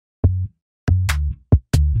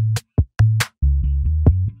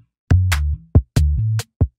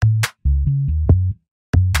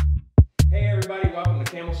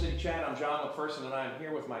McPherson, and I'm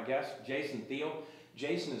here with my guest, Jason Thiel.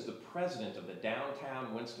 Jason is the president of the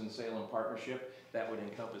Downtown Winston-Salem Partnership. That would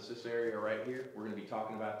encompass this area right here. We're going to be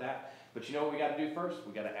talking about that. But you know what we got to do first?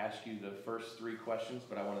 We got to ask you the first three questions,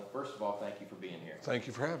 but I want to first of all thank you for being here. Thank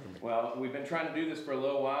you for having me. Well, we've been trying to do this for a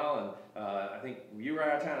little while, and I think you were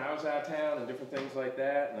out of town, I was out of town, and different things like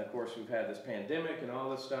that. And of course, we've had this pandemic and all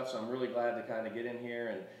this stuff, so I'm really glad to kind of get in here.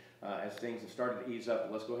 And as things have started to ease up,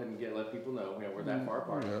 let's go ahead and let people know, we're that far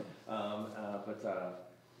apart. Yeah.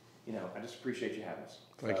 You know, I just appreciate you having us.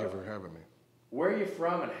 Thank you for having me. Where are you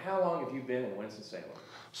from, and how long have you been in Winston-Salem?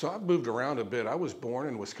 So I've moved around a bit. I was born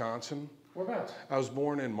in Wisconsin. Whereabouts? I was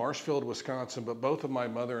born in Marshfield, Wisconsin, but both of my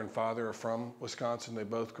mother and father are from Wisconsin. They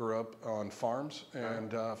both grew up on farms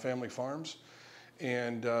and family farms.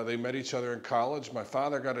 And they met each other in college. My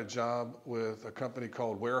father got a job with a company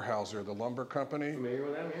called Weyerhaeuser, the lumber company. Familiar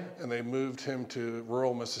with them, yeah. And they moved him to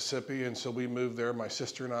rural Mississippi, and so we moved there, my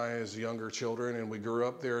sister and I as younger children, and we grew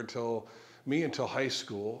up there until high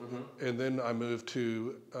school. And then I moved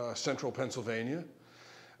to central Pennsylvania.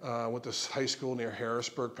 Went to high school near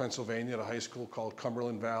Harrisburg, Pennsylvania, at a high school called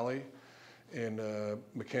Cumberland Valley in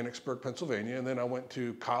Mechanicsburg, Pennsylvania. And then I went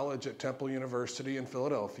to college at Temple University in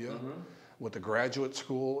Philadelphia. Went to graduate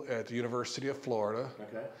school at the University of Florida.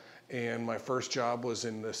 Okay. And my first job was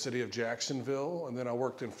in the city of Jacksonville, and then I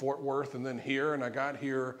worked in Fort Worth, and then here, and I got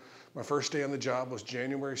here, my first day on the job was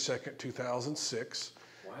January 2nd, 2006.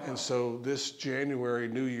 Wow. And so this January,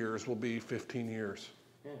 New Year's, will be 15 years.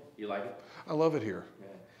 Yeah. You like it? I love it here. Yeah.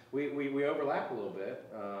 We overlap a little bit,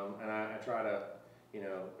 and I try to,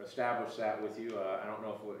 establish that with you. I don't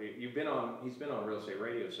know if he's been on Real Estate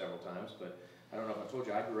Radio several times, but I don't know if I told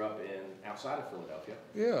you, I grew up outside of Philadelphia.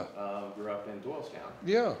 Yeah. Grew up in Doylestown.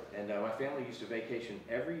 Yeah. And my family used to vacation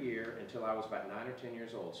every year until I was about 9 or 10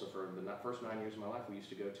 years old. So for the first 9 years of my life, we used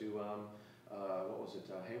to go to,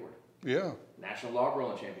 Hayward. Yeah. National Log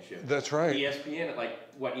Rolling Championship. That's right. ESPN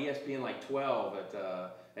at ESPN 12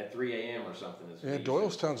 at 3 a.m. or something. Yeah,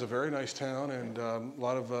 Doylestown's a very nice town, and a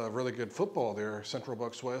lot of really good football there. Central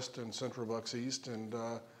Bucks West and Central Bucks East. And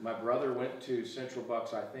my brother went to Central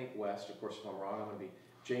Bucks, I think, West. Of course, if I'm wrong, I'm going to be.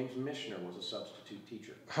 James Michener was a substitute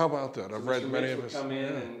teacher. How about that? I've read many of his. Come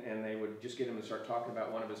in and they would just get him to start talking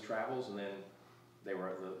about one of his travels, and then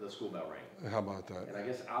the school bell rang. How about that? And I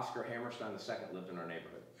guess Oscar Hammerstein II lived in our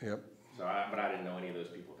neighborhood. Yep. So, but I didn't know any of those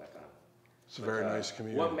people at that time. It's a very nice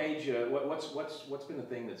community. What made you? What's been the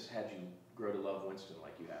thing that's had you grow to love Winston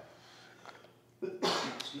like you have?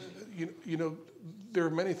 You know, there are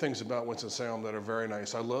many things about Winston-Salem that are very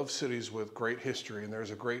nice. I love cities with great history, and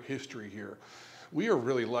there's a great history here. We are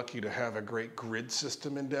really lucky to have a great grid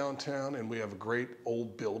system in downtown, and we have great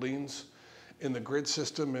old buildings in the grid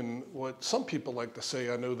system. And what some people like to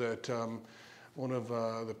say, I know that one of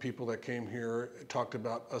the people that came here talked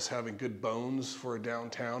about us having good bones for a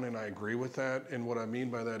downtown, and I agree with that. And what I mean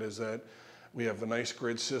by that is that we have a nice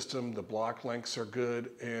grid system, the block lengths are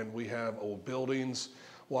good, and we have old buildings.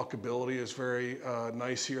 Walkability is very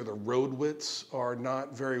nice here. The road widths are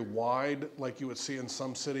not very wide like you would see in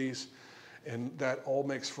some cities, and that all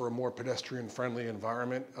makes for a more pedestrian-friendly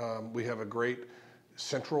environment. We have a great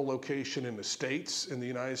central location in the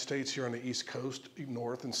United States here on the East Coast,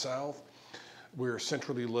 north and south. We're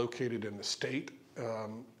centrally located in the state.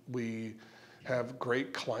 We have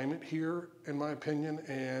great climate here, in my opinion,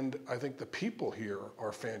 and I think the people here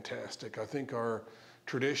are fantastic. I think our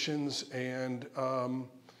traditions and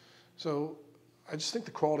so I just think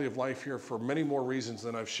the quality of life here, for many more reasons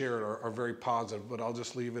than I've shared, are very positive, but I'll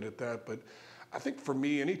just leave it at that. But I think for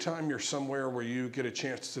me, anytime you're somewhere where you get a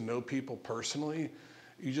chance to know people personally,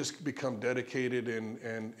 you just become dedicated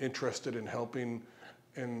and interested in helping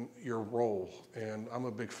in your role. And I'm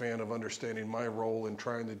a big fan of understanding my role and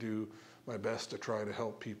trying to do my best to try to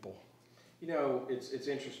help people. You know, it's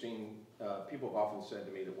interesting. People have often said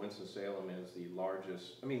to me that Winston-Salem is the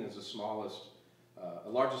largest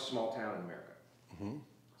small town in America.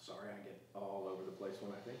 Sorry, I get all over the place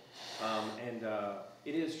when I think.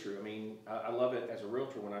 It is true. I mean, I love it as a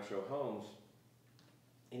realtor when I show homes.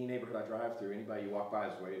 Any neighborhood I drive through, anybody you walk by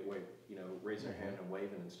is raising their hand and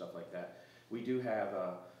waving and stuff like that. We do have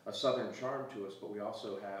a southern charm to us, but we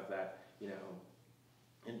also have that,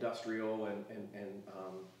 industrial and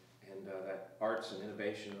that arts and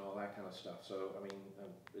innovation and all that kind of stuff. So, I mean, I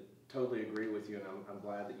totally agree with you, and I'm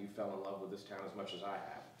glad that you fell in love with this town as much as I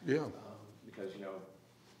have. Yeah. Because,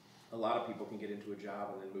 a lot of people can get into a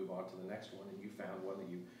job and then move on to the next one, and you found one that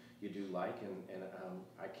you do like, and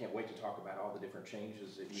I can't wait to talk about all the different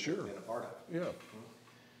changes that you've been a part of. Yeah.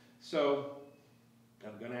 So,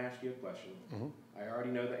 I'm going to ask you a question. I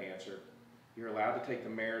already know the answer. You're allowed to take the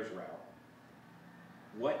mayor's route.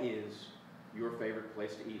 What is your favorite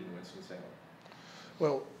place to eat in Winston-Salem?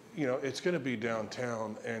 Well, you know, it's going to be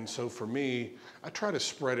downtown, and so for me, I try to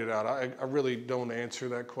spread it out. I really don't answer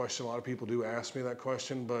that question. A lot of people do ask me that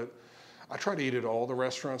question, but I try to eat at all the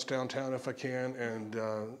restaurants downtown if I can,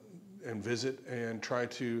 and visit and try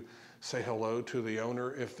to say hello to the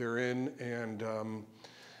owner if they're in, and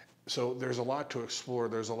so there's a lot to explore.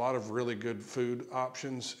 There's a lot of really good food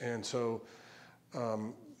options, and so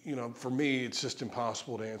you know, for me, it's just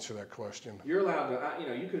impossible to answer that question. You're allowed to, you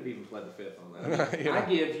know, you could have even pled the fifth on that. You know. I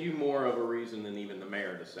give you more of a reason than even the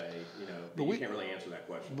mayor to say, you know, that you can't really answer that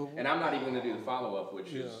question. And I'm not even going to do the follow-up,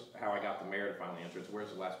 which is how I got the mayor to finally answer. It's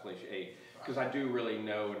where's the last place you ate? Because I do really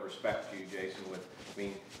know and respect you, Jason, I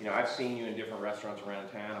mean, you know, I've seen you in different restaurants around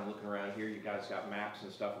town. I'm looking around here. You guys got maps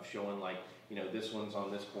and stuff of showing, like, you know, this one's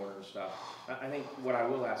on this corner and stuff. I think what I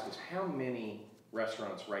will ask is, how many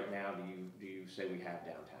restaurants right now do you say we have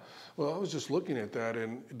downtown? Well, I was just looking at that,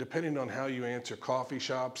 and depending on how you answer coffee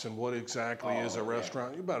shops and what exactly is a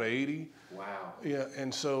restaurant, about 80. Wow. Yeah,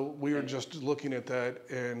 and so we were just looking at that,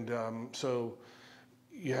 and so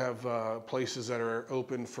you have places that are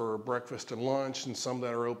open for breakfast and lunch, and some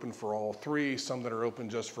that are open for all three, some that are open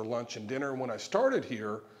just for lunch and dinner. When I started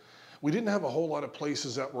here, we didn't have a whole lot of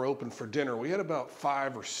places that were open for dinner. We had about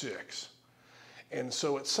 5 or 6. And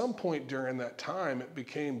so at some point during that time,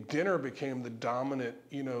 dinner became the dominant,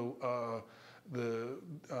 you know,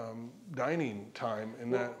 dining time.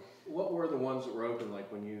 And what were the ones that were open,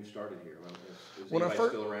 like when you started here? Is when anybody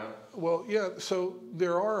still around? Well, yeah. So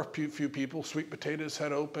there are a few people. Sweet Potatoes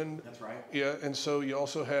had opened. That's right. Yeah, and so you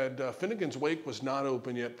also had Finnegan's Wake was not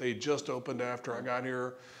open yet. They just opened after I got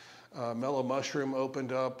here. Mellow Mushroom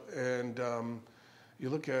opened up, and you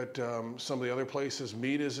look at some of the other places.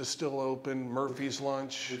 Mita's is still open. Murphy's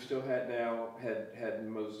Lunch. We still had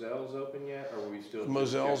Mozelle's open yet, or were we still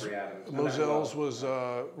Mozelle's? Jeffrey Adams? Mozelle's was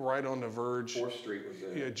right on the verge. 4th Street was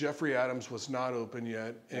there. Yeah, Jeffrey Adams was not open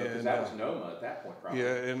yet, and that was Noma at that point, probably.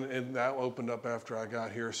 Yeah, and that opened up after I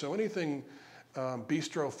got here. So anything,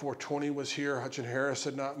 Bistro 420 was here. Hutch and Harris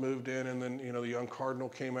had not moved in, and then the Young Cardinal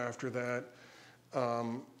came after that.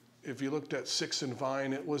 If you looked at 6 and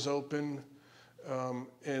Vine, it was open.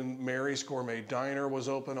 And Mary's Gourmet Diner was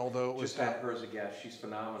open, although it was... Just had her as a guest. She's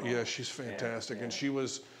phenomenal. Yeah, she's fantastic. And she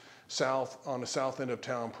was on the south end of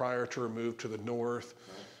town prior to her move to the north.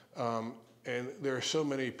 Right. And there are so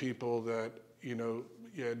many people that, you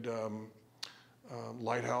had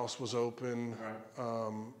Lighthouse was open.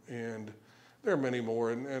 Right. And there are many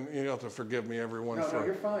more. And you have to forgive me, everyone. No,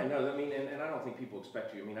 you're fine. No, I mean, and I don't think people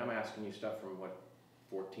expect you. I mean, I'm asking you stuff from,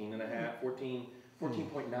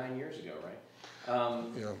 14.9 years ago, right?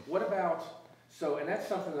 What about, and that's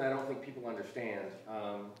something that I don't think people understand,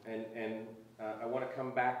 I want to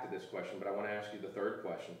come back to this question, but I want to ask you the third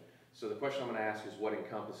question. So the question I'm going to ask is what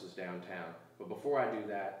encompasses downtown? But before I do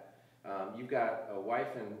that, you've got a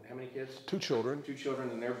wife and how many kids? 2 children. 2 children,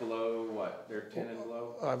 and they're below what? They're 10 and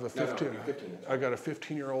below? I have a 15. No, 15. I got a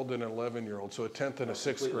 15-year-old and an 11-year-old, so a 10th and a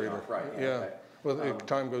 6th grader. Off, right. Yeah. Okay. Well,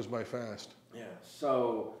 time goes by fast. Yeah.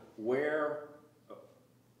 So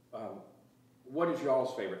what is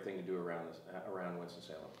y'all's favorite thing to do around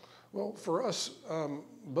Winston-Salem? Well, for us,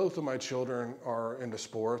 both of my children are into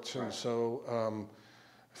sports, and so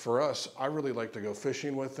for us, I really like to go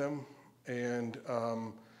fishing with them, and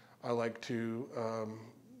I like to,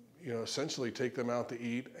 essentially take them out to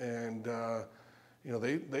eat, and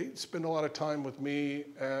they spend a lot of time with me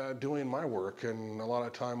doing my work, and a lot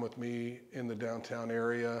of time with me in the downtown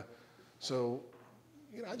area. So,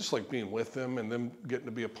 I just like being with them and them getting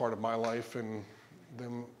to be a part of my life and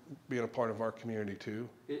them being a part of our community too.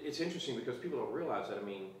 It's interesting because people don't realize that. I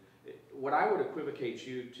mean, what I would equivocate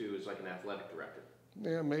you to is like an athletic director.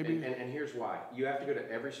 Yeah, maybe. And here's why. You have to go to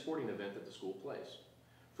every sporting event that the school plays.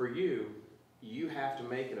 For you, you have to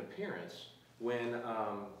make an appearance when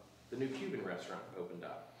the new Cuban restaurant opened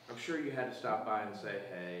up. I'm sure you had to stop by and say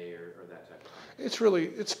hey or that type of thing.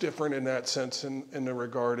 It's different in that sense in the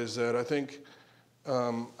regard is that I think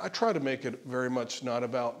I try to make it very much not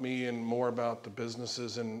about me and more about the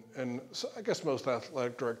businesses, and so I guess most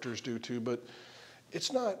athletic directors do too, but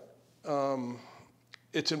it's not,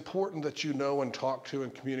 it's important that you know and talk to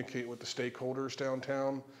and communicate with the stakeholders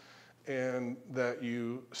downtown and that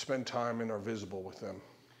you spend time and are visible with them.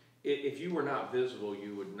 If you were not visible,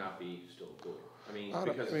 you would not be still employed. I mean,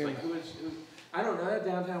 because it's like, who I don't know, that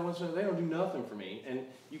downtown Winston, they don't do nothing for me, and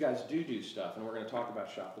you guys do stuff, and we're going to talk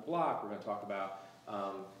about Shop the Block, we're going to talk about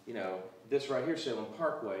you know, this right here, Salem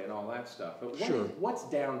Parkway and all that stuff. But Sure. what's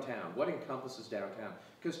downtown? What encompasses downtown?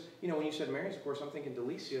 Because, you know, when you said Marion's, of course, I'm thinking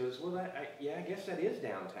Delicio's. Well, yeah, I guess that is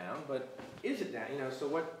downtown, but is it down? You know, so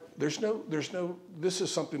what? There's no, this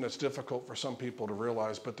is something that's difficult for some people to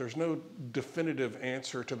realize, but there's no definitive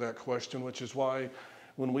answer to that question, which is why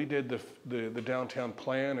when we did the downtown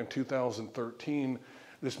plan in 2013,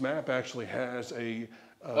 this map actually has a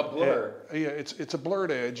blur. It's a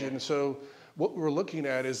blurred edge. And so what we're looking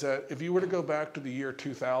at is that if you were to go back to the year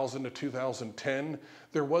 2000 to 2010,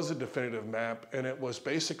 there was a definitive map, and it was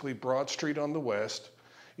basically Broad Street on the west.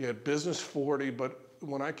 You had Business 40, but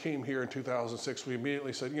when I came here in 2006, we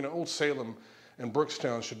immediately said, you know, Old Salem and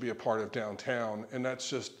Brookstown should be a part of downtown, and that's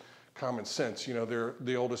just common sense. You know, they're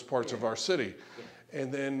the oldest parts of our city.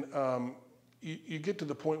 And then you get to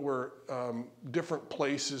the point where different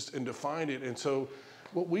places and define it. And so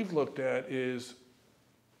what we've looked at is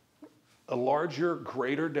a larger,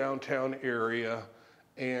 greater downtown area,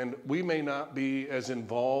 and we may not be as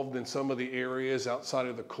involved in some of the areas outside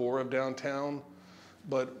of the core of downtown,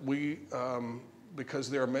 but we, because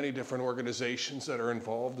there are many different organizations that are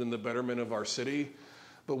involved in the betterment of our city,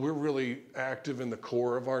 but we're really active in the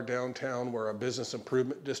core of our downtown where our business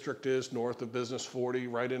improvement district is, north of Business 40,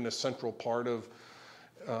 right in the central part of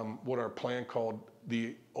what our plan called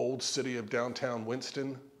the old city of downtown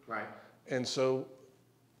Winston. Right. And so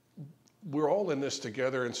we're all in this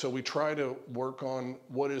together, and so we try to work on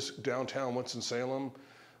what is downtown Winston-Salem,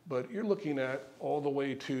 but you're looking at all the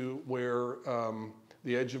way to where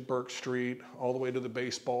the edge of Burke Street, all the way to the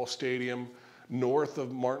baseball stadium, north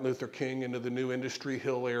of Martin Luther King into the new Industry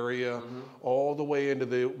Hill area, all the way into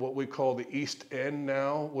the what we call the East End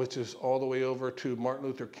now, which is all the way over to Martin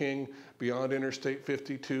Luther King, beyond Interstate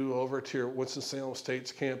 52, over to Winston-Salem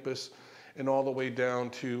State's campus, and all the way down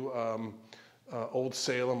to Old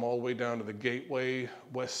Salem, all the way down to the Gateway,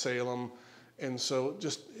 West Salem. And so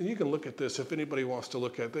you can look at this. If anybody wants to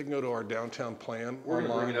look at it, they can go to our downtown plan We're online.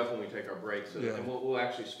 going to bring it up when we take our break, so, Yeah. and we'll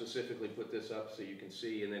actually specifically put this up so you can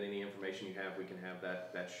see, and then any information you have, we can have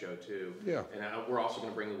that show too. Yeah. And we're also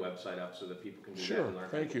going to bring the website up so that people can do Sure. that and learn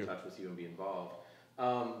how to Thank get you. in touch with you and be involved.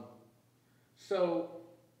 So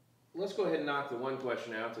let's go ahead and knock the one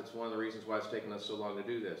question out. That's one of the reasons why it's taken us so long to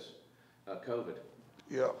do this. COVID.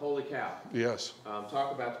 Yeah. Holy cow. Yes.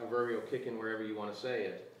 Talk about the proverbial kicking wherever you want to say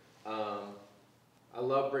it. I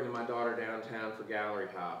love bringing my daughter downtown for Gallery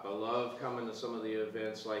Hop. I love coming to some of the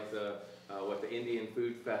events like the Indian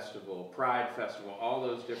Food Festival, Pride Festival, all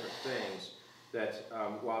those different things that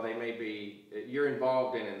while they may be, you're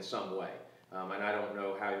involved in some way. And I don't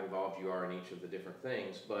know how involved you are in each of the different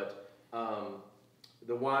things, but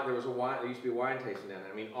there used to be a wine tasting down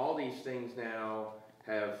there. I mean, all these things now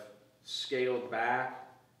have scaled back.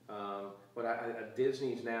 But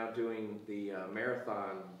Disney's now doing the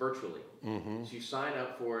marathon virtually. So you sign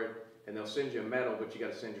up for it, and they'll send you a medal, but you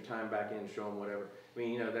got to send your time back in, show them whatever. I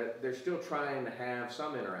mean, you know, they're still trying to have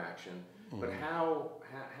some interaction. But how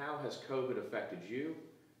has COVID affected you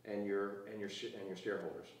and your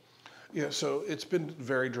shareholders? Yeah, so it's been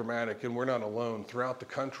very dramatic, and we're not alone. Throughout the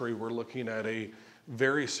country, we're looking at a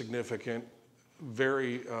very significant,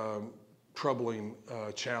 very troubling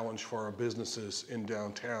challenge for our businesses in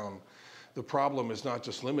downtown. The problem is not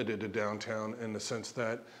just limited to downtown in the sense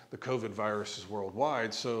that the COVID virus is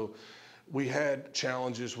worldwide. So we had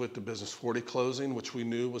challenges with the Business 40 closing, which we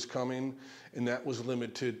knew was coming, and that was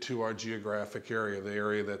limited to our geographic area, the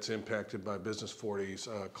area that's impacted by Business 40's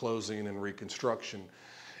closing and reconstruction.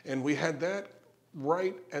 And we had that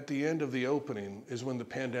right at the end of the opening is when the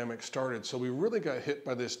pandemic started. So we really got hit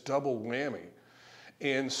by this double whammy.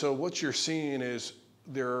 And so what you're seeing is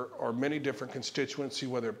there are many different constituencies,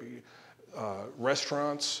 whether it be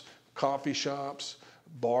restaurants, coffee shops,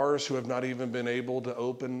 bars who have not even been able to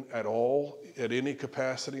open at all at any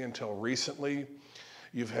capacity until recently.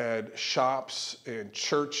 You've had shops and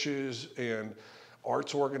churches and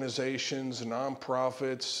arts organizations,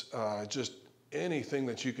 nonprofits, just anything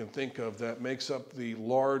that you can think of that makes up the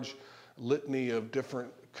large litany of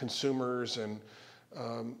different consumers. And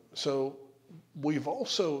so we've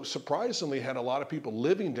also surprisingly had a lot of people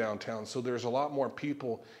living downtown, so there's a lot more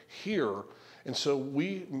people here. And so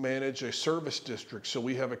we manage a service district. So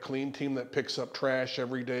we have a clean team that picks up trash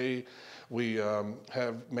every day. We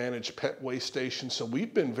have managed pet waste stations. So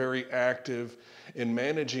we've been very active in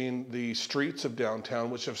managing the streets of downtown,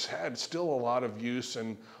 which have had still a lot of use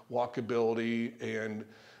and walkability. And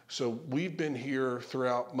so we've been here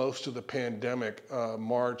throughout most of the pandemic.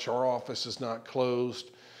 March, our office is not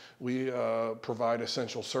closed. We provide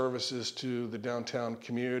essential services to the downtown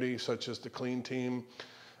community, such as the clean team.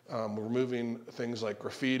 We're removing things like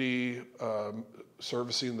graffiti,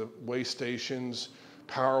 servicing the way stations,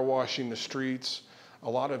 power washing the streets, a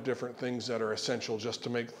lot of different things that are essential just to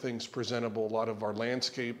make things presentable. A lot of our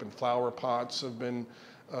landscape and flower pots have been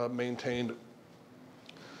maintained.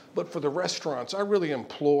 But for the restaurants, I really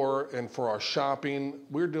implore, and for our shopping,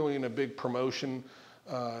 we're doing a big promotion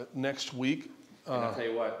next week. And I'll tell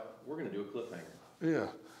you what, we're going to do a cliffhanger. Yeah.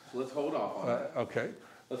 So let's hold off on that. Okay.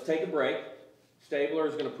 Let's take a break. Stabler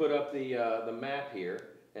is going to put up the map here,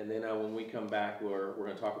 and then when we come back, we're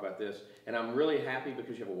going to talk about this. And I'm really happy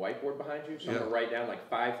because you have a whiteboard behind you, so I'm going to write down like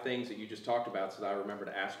 5 things that you just talked about so that I remember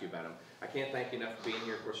to ask you about them. I can't thank you enough for being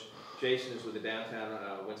here. Of course, Jason is with the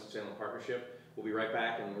Downtown Winston-Salem Partnership. We'll be right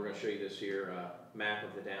back, and we're going to show you this here map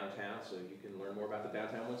of the downtown so you can learn more about the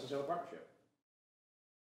Downtown Winston-Salem Partnership.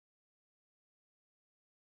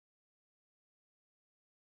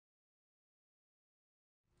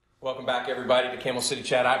 Welcome back, everybody, to Camel City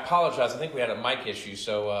Chat. I apologize. I think we had a mic issue,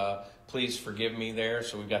 so please forgive me there.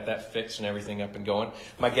 So we've got that fixed and everything up and going.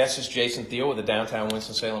 My guest is Jason Thiel with the Downtown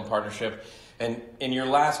Winston-Salem Partnership. And in your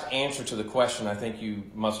last answer to the question, I think you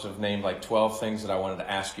must have named like 12 things that I wanted to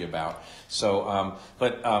ask you about. So,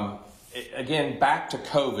 again, back to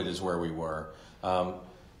COVID is where we were.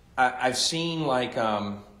 I've seen like,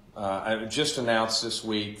 I just announced this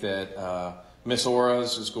week that Miss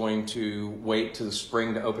Aura's is going to wait till the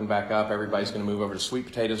spring to open back up. Everybody's going to move over to sweet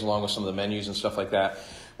potatoes along with some of the menus and stuff like that.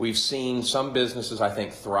 We've seen some businesses, I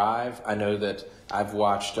think, thrive. I know that I've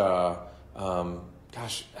watched,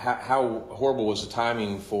 gosh, how horrible was the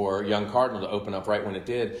timing for Young Cardinal to open up right when it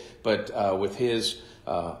did. But with his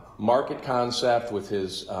market concept, with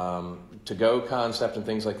his to-go concept and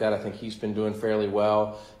things like that, I think he's been doing fairly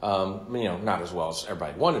well. Not as well as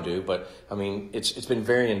everybody want to do, but I mean, it's been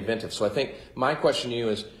very inventive. So I think my question to you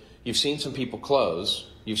is, you've seen some people close,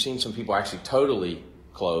 you've seen some people actually totally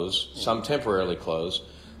close, some temporarily close,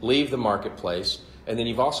 leave the marketplace, and then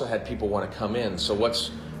you've also had people want to come in. So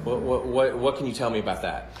what can you tell me about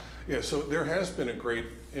that? Yeah, so there has been a great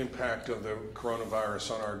impact of the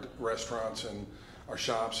coronavirus on our restaurants and our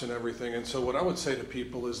shops and everything. And so what I would say to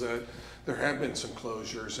people is that there have been some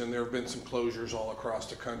closures, and there have been some closures all across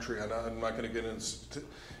the country. And I'm not going to get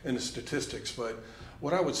into statistics, but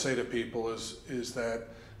what I would say to people is that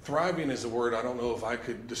thriving is a word I don't know if I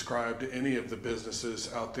could describe to any of the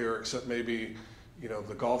businesses out there, except maybe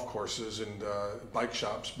the golf courses and bike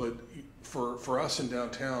shops. But for us in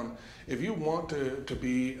downtown, if you want to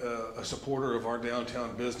be a supporter of our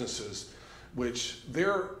downtown businesses, which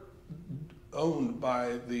they're owned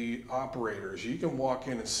by the operators. You can walk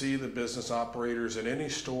in and see the business operators at any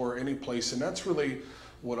store, any place, and that's really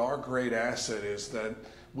what our great asset is, that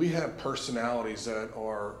we have personalities that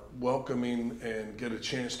are welcoming and get a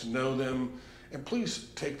chance to know them. And please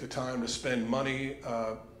take the time to spend money.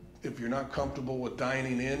 If you're not comfortable with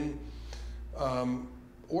dining in,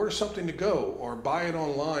 order something to go or buy it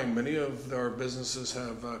online. Many of our businesses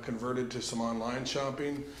have converted to some online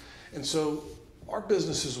shopping. And so our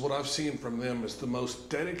businesses, what I've seen from them is the most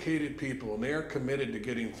dedicated people, and they are committed to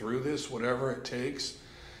getting through this, whatever it takes.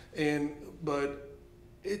 But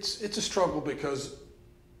it's a struggle because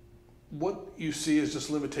what you see is just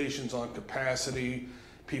limitations on capacity,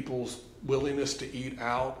 people's willingness to eat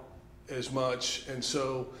out as much. And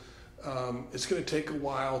so it's going to take a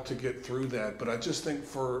while to get through that. But I just think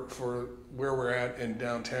for where we're at in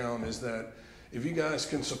downtown is that if you guys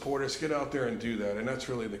can support us, get out there and do that. And that's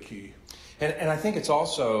really the key. And I think it's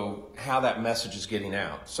also how that message is getting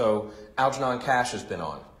out. So Algernon Cash has been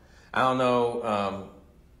on. I don't know.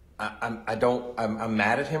 I'm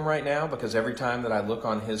mad at him right now because every time that I look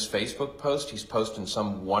on his Facebook post, he's posting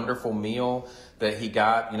some wonderful meal that he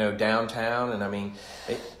got, downtown. And I mean,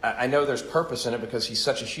 I know there's purpose in it because he's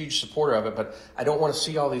such a huge supporter of it. But I don't want to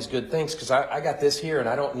see all these good things because I got this here and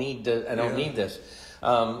I don't need need this.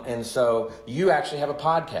 And so you actually have a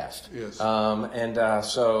podcast. Yes.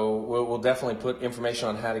 So we'll definitely put information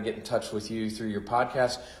on how to get in touch with you through your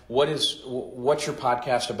podcast. What's your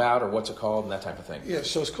podcast about, or what's it called, and that type of thing? Yeah,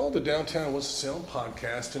 so it's called the Downtown Winston-Salem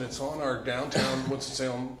Podcast, and it's on our Downtown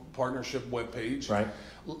Winston-Salem Partnership webpage. Right.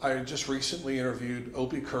 I just recently interviewed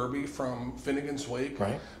Opie Kirby from Finnegan's Wake.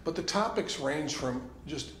 Right. But the topics range from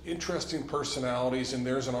just interesting personalities, and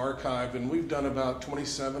there's an archive, and we've done about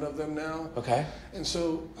 27 of them now. Okay. And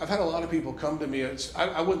so I've had a lot of people come to me.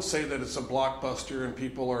 I wouldn't say that it's a blockbuster and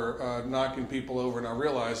people are knocking people over, and I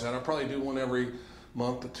realize that. I probably do one every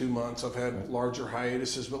month to 2 months. I've had larger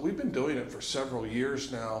hiatuses, but we've been doing it for several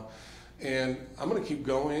years now. And I'm going to keep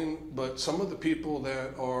going, but some of the people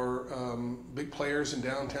that are big players in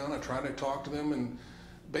downtown, I try to talk to them, and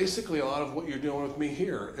basically a lot of what you're doing with me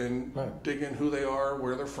here, and Right. dig in who they are,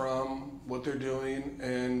 where they're from, what they're doing,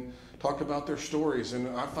 and talk about their stories. And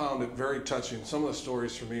I found it very touching. Some of the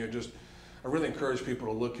stories for me are just, I really encourage people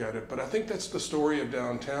to look at it. But I think that's the story of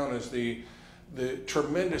downtown, is the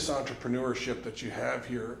tremendous entrepreneurship that you have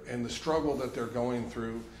here and the struggle that they're going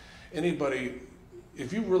through. Anybody,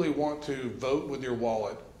 if you really want to vote with your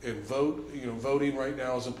wallet and vote, voting right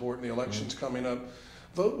now is important. The election's coming up.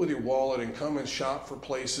 Vote with your wallet and come and shop for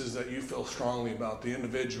places that you feel strongly about, the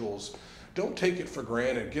individuals. Don't take it for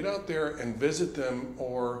granted. Get out there and visit them,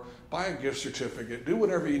 or buy a gift certificate. Do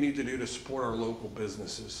whatever you need to do to support our local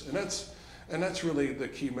businesses. And that's really the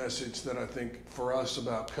key message that I think for us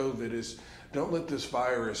about COVID is, don't let this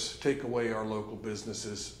virus take away our local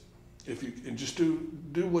businesses. And just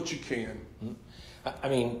do what you can. I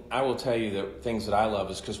mean, I will tell you the things that I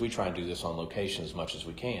love is because we try and do this on location as much as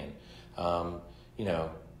we can.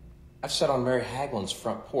 I've sat on Mary Haglin's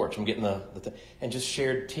front porch. I'm getting and just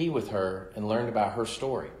shared tea with her and learned about her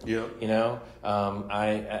story. Yeah.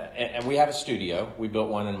 And we have a studio. We built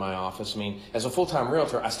one in my office. I mean, as a full-time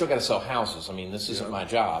realtor, I still got to sell houses. I mean, this isn't my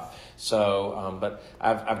job. So, but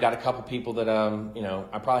I've got a couple people that,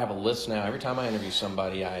 I probably have a list now. Every time I interview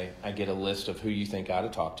somebody, I get a list of who you think I ought to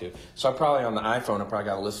talk to. So I probably on the iPhone, I probably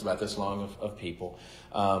got a list about this long of people.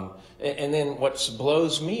 And then what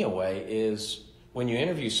blows me away is, when you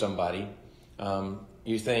interview somebody,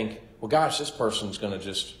 you think, well, gosh, this person's going to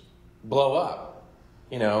just blow up.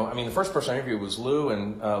 The first person I interviewed was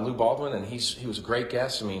Lou Baldwin, and he was a great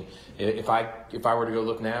guest. I mean, if I were to go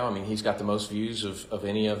look now, I mean, he's got the most views of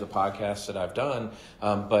any of the podcasts that I've done.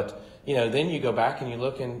 But then you go back and you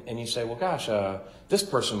look and you say, well, gosh, this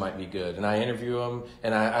person might be good. And I interview them,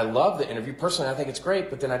 and I love the interview. Personally, I think it's great,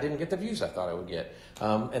 but then I didn't get the views I thought I would get.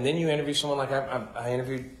 And then you interview someone like I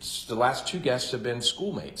interviewed, the last two guests have been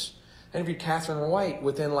schoolmates. I interviewed Catherine White.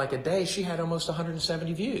 Within like a day, she had almost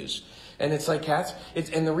 170 views. And it's like,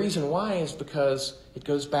 and the reason why is because it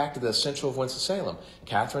goes back to the essential of Winston-Salem.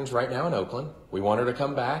 Catherine's right now in Oakland. We want her to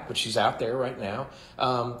come back, but she's out there right now.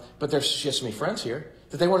 But there's just so many friends here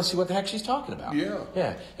that they want to see what the heck she's talking about. Yeah.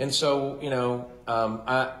 Yeah. And so,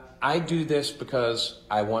 I do this because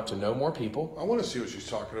I want to know more people. I want to see what she's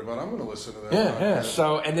talking about. I'm going to listen to that. Yeah.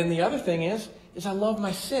 So, and then the other thing is I love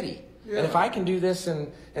my city. Yeah. And if I can do this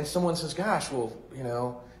and someone says, gosh, well,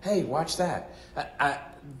 hey, watch that.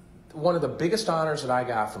 One of the biggest honors that I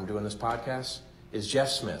got from doing this podcast is Jeff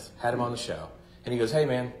Smith. Had him on the show. And he goes, hey,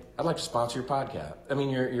 man, I'd like to sponsor your podcast. I mean,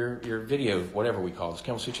 your video, whatever we call it,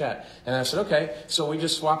 Camel Chat. And I said, okay. So we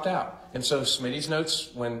just swapped out. And so Smitty's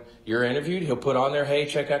notes, when you're interviewed, he'll put on there, hey,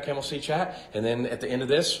 check out Camel Chat. And then at the end of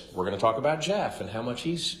this, we're going to talk about Jeff and how much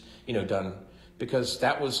he's, done. Because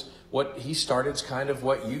that was what he started. It's kind of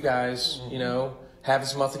what you guys, have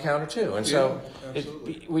as a monthly counter too. And so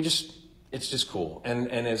it's just cool.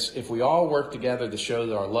 And if we all work together to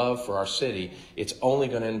show our love for our city, it's only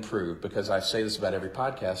going to improve, because I say this about every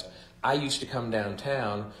podcast. I used to come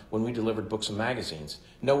downtown when we delivered books and magazines.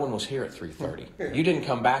 No one was here at 3:30. Yeah. You didn't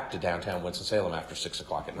come back to downtown Winston-Salem after 6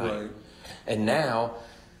 o'clock at night. Right. And now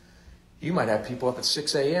you might have people up at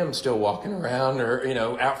 6 a.m. still walking around,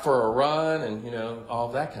 or, out for a run, and, all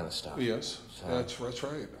that kind of stuff. Yes, so, that's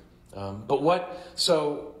right.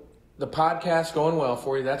 So the podcast going well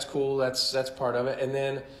for you, that's cool, that's part of it. And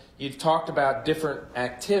then you've talked about different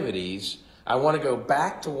activities. I want to go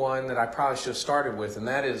back to one that I probably should have started with, and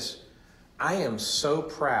that is, I am so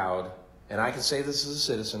proud, and I can say this as a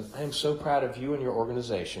citizen, I am so proud of you and your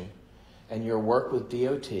organization and your work with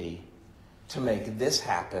DOT to make this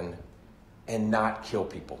happen and not kill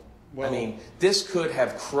people. Well, I mean, this could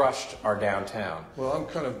have crushed our downtown. Well, I'm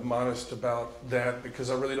kind of modest about that, because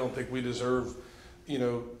I really don't think we deserve,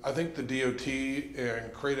 I think the DOT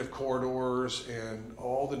and Creative Corridors and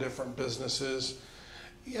all the different businesses,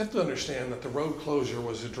 you have to understand that the road closure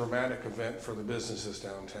was a dramatic event for the businesses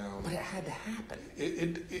downtown. But it had to happen.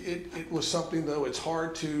 It was something, though.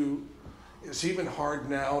 It's even hard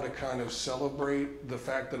now to kind of celebrate the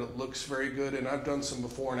fact that it looks very good. And I've done some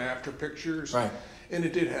before and after pictures. Right. And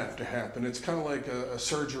it did have to happen. It's kind of like a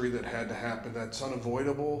surgery that had to happen. That's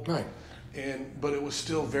unavoidable. Right. But it was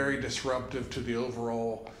still very disruptive to the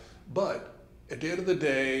overall. But at the end of the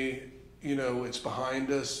day, it's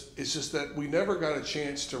behind us. It's just that we never got a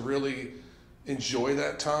chance to really enjoy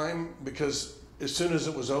that time, because as soon as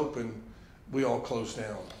it was open, we all closed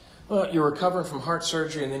down. Well, you're recovering from heart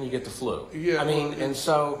surgery, and then you get the flu. Yeah.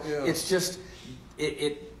 It's just,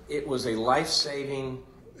 it was a life-saving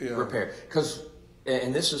repair.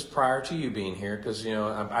 And this is prior to you being here, because,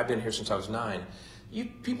 I've been here since I was 9.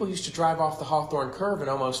 people used to drive off the Hawthorne Curve and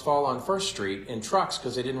almost fall on First Street in trucks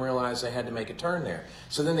because they didn't realize they had to make a turn there.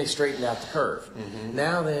 So then they straightened out the curve.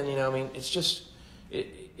 Now then, it's just,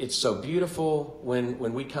 it's so beautiful.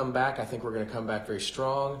 When we come back, I think we're going to come back very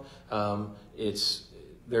strong.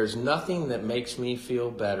 There's nothing that makes me feel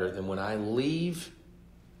better than when I leave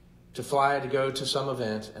to fly to go to some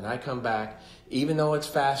event and I come back, even though it's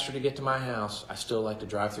faster to get to my house, I still like to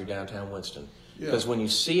drive through downtown Winston. Because when you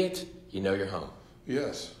see it, you know you're home.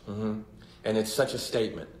 Yes. And it's such a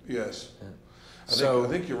statement. Yes. Yeah. I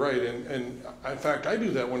think you're right. And in fact, I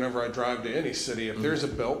do that whenever I drive to any city. If there's a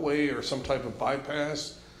beltway or some type of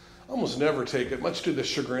bypass, I almost never take it, much to the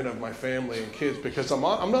chagrin of my family and kids, because I'm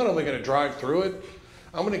not only going to drive through it,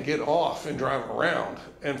 I'm going to get off and drive around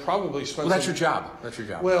and probably spend Well, that's your job. That's your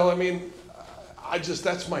job. Well,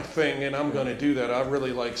 that's my thing, and I'm going to do that. I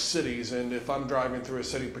really like cities, and if I'm driving through a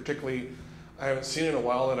city, particularly I haven't seen in a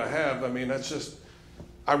while that I have,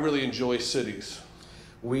 I really enjoy cities.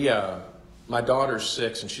 My daughter's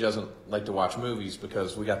 6 and she doesn't like to watch movies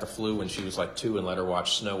because we got the flu when she was like 2 and let her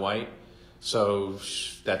watch Snow White. So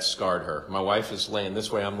that scarred her. My wife is laying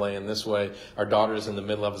this way, I'm laying this way. Our daughter's in the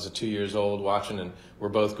middle of us at 2 years old watching, and we're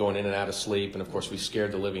both going in and out of sleep. And of course we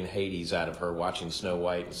scared the living Hades out of her watching Snow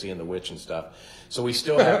White and seeing the witch and stuff. So we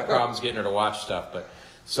still have problems getting her to watch stuff.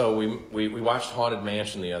 So we watched Haunted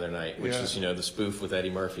Mansion the other night, which is, the spoof with Eddie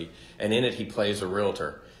Murphy. And in it he plays a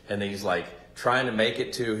realtor. And he's like trying to make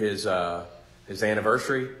it to his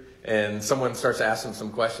anniversary. And someone starts asking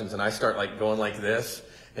some questions and I start like going like this.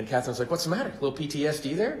 And Catherine's like, what's the matter? A little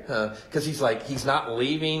PTSD there? Because he's not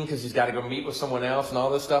leaving because he's got to go meet with someone else and all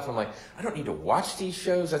this stuff. I'm like, I don't need to watch these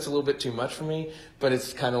shows. That's a little bit too much for me. But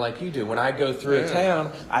it's kind of like you do. When I go through a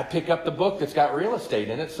town, I pick up the book that's got real estate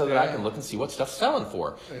in it so that I can look and see what stuff's selling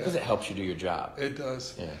for. Because it helps you do your job. It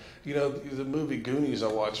does. Yeah. The movie Goonies I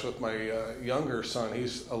watched with my younger son,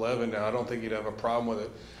 he's 11 now. I don't think he'd have a problem with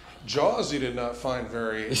it. Jaws he did not find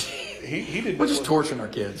very he did. We're just torturing our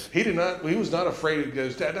kids. He was not afraid. He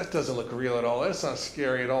goes, Dad, that doesn't look real at all. That's not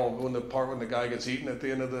scary at all. When the guy gets eaten at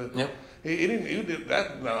the end of the he did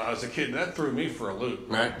that. No, as a kid that threw me for a loop.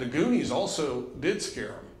 Right. The Goonies also did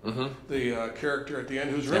scare him. The character at the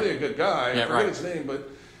end, who's really a good guy, I forget his name,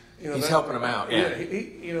 but he's helping him out.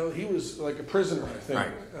 He was like a prisoner, I think.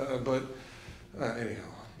 Right. Anyhow.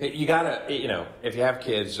 You gotta, if you have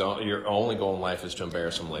kids, your only goal in life is to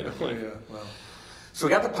embarrass them later. Well. So we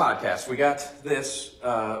got the podcast. We got this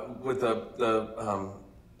with the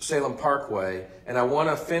Salem Parkway, and I want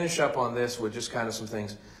to finish up on this with just kind of some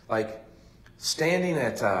things like standing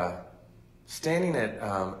at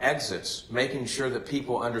exits, making sure that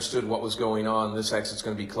people understood what was going on. This exit's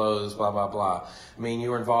going to be closed, blah, blah, blah. I mean,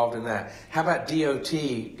 you were involved in that. How about DOT,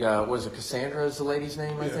 was it Cassandra is the lady's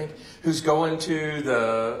name, I think, who's going to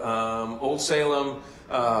the Old Salem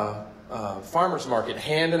farmers market,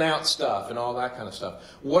 handing out stuff and all that kind of stuff.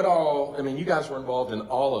 You guys were involved in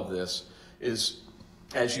all of this.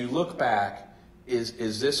 As you look back,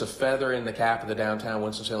 is this a feather in the cap of the downtown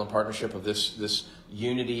Winston-Salem partnership of this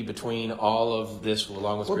unity between all of this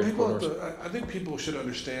along with Creative Corridors? I think people should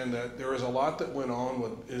understand that there is a lot that went on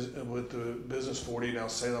with the Business 40, now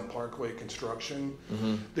Salem Parkway construction.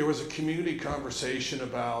 There was a community conversation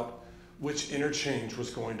about which interchange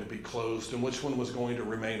was going to be closed and which one was going to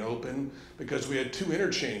remain open, because we had 2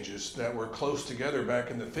 interchanges that were close together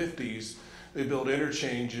back in the 50s. They built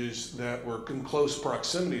interchanges that were in close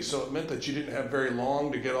proximity, so it meant that you didn't have very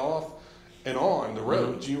long to get off and on the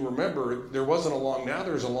roads. You remember there wasn't a long, now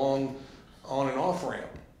there's a long on and off ramp,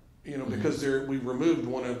 because we removed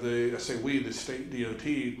one of the state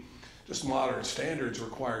DOT, just modern standards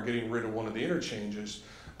require getting rid of one of the interchanges.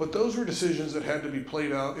 But those were decisions that had to be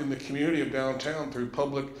played out in the community of downtown through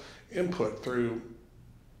public input,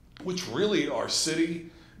 which really our city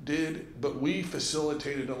did, but we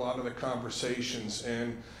facilitated a lot of the conversations,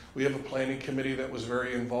 and we have a planning committee that was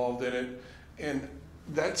very involved in it, and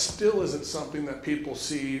that still isn't something that people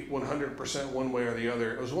see 100% one way or the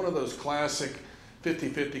other. It was one of those classic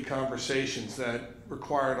 50-50 conversations that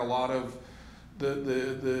required a lot of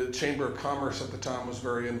the Chamber of Commerce at the time was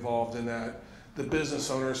very involved in that, the business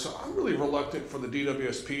owners. So I'm really reluctant for the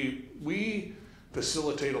DWSP. We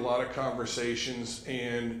facilitate a lot of conversations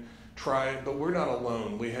and but we're not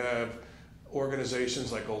alone. We have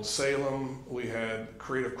organizations like Old Salem. We had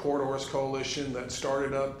Creative Corridors Coalition that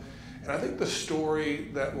started up. And I think the story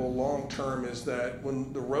that will long term is that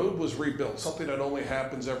when the road was rebuilt, something that only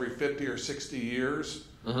happens every 50 or 60 years,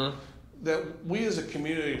 that we as a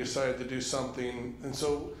community decided to do something. And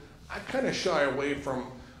so I kind of shy away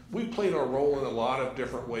from we played our role in a lot of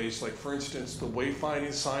different ways. Like, for instance, the wayfinding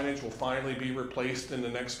signage will finally be replaced in the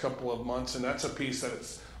next couple of months, and that's a piece that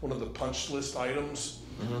it's one of the punch list items.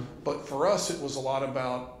 But for us, it was a lot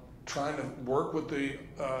about trying to work with the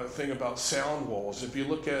thing about sound walls. If you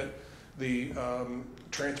look at the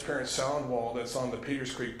transparent sound wall that's on the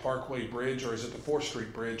Peters Creek Parkway Bridge, or is it the 4th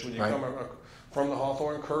Street Bridge, when you come from the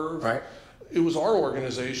Hawthorne Curve, it was our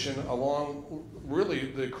organization along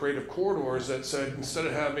really the creative corridors that said, instead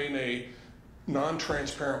of having a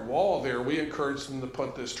non-transparent wall there, we encouraged them to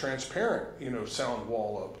put this transparent, sound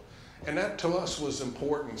wall up. And that to us was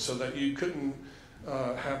important, so that you couldn't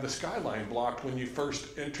have the skyline blocked when you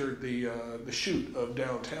first entered the chute of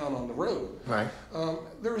downtown on the road.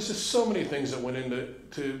 There was just so many things that went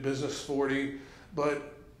into Business 40,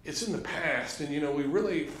 but it's in the past. And we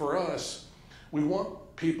really, for us, we want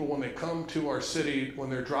people, when they come to our city, when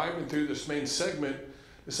they're driving through this main segment,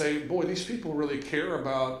 to say, boy, these people really care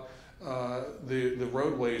about the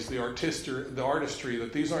roadways, the artistry,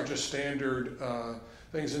 that these aren't just standard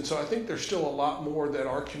things. And so I think there's still a lot more that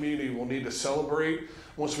our community will need to celebrate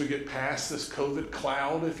once we get past this COVID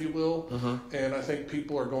cloud, if you will. And I think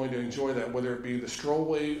people are going to enjoy that, whether it be the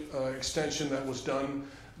strollway extension that was done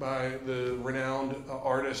by the renowned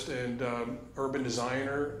artist and urban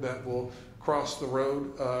designer that will cross the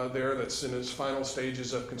road there, that's in its final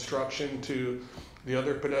stages of construction, to the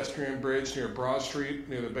other pedestrian bridge near Broad Street,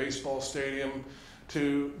 near the baseball stadium,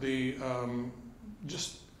 to the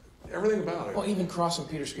just everything about it. Well, even crossing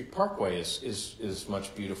Peters Creek Parkway is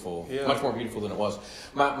much beautiful, much more beautiful than it was.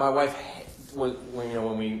 My wife,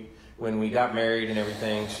 when we got married and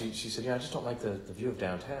everything, she said, I just don't like the view of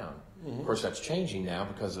downtown. Of course, that's changing now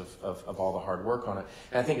because of all the hard work on it.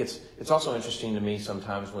 And I think it's also interesting to me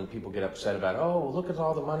sometimes when people get upset about, oh, look at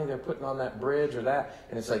all the money they're putting on that bridge or that.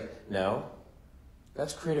 And it's like, no,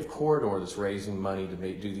 that's Creative Corridor that's raising money to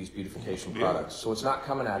do these beautification products. So it's not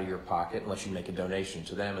coming out of your pocket unless you make a donation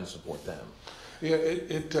to them and support them. Yeah,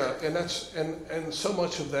 and so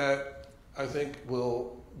much of that, I think,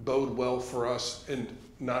 will bode well for us, and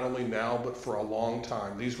not only now, but for a long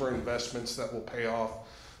time. These were investments that will pay off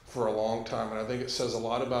for a long time, and I think it says a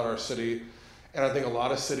lot about our city, and I think a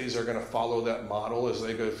lot of cities are going to follow that model as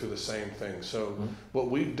they go through the same thing. So what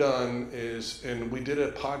we've done is, and we did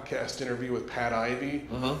a podcast interview with Pat Ivy,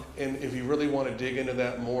 and if you really want to dig into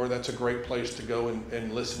that more, that's a great place to go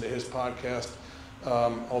and listen to his podcast.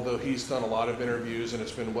 Although he's done a lot of interviews and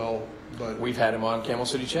it's been well, but we've had him on Camel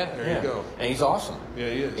City Chat. There you go. And he's awesome. Yeah,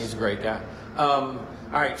 he is. He's a great guy. All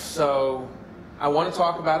right, so I want to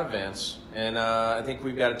talk about events, and I think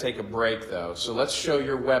we've got to take a break though. So let's show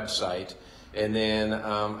your website, and then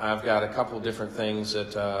I've got a couple of different things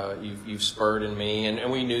that you've spurred in me,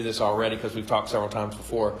 and we knew this already because we've talked several times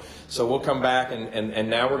before. So we'll come back, and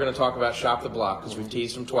now we're going to talk about Shop the Block because we've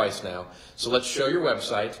teased them twice now. So let's show your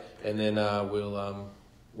website, and then we'll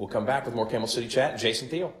come back with more Camel City Chat and Jason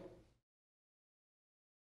Thiel.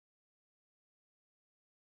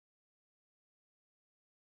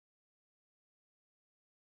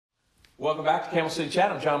 Welcome back to Camel City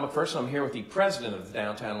Chat. I'm John McPherson. I'm here with the president of the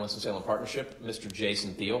Downtown Winston-Salem Partnership, Mr.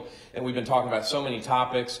 Jason Thiel. And we've been talking about so many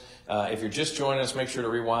topics. If you're just joining us, make sure to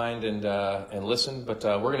rewind and listen. But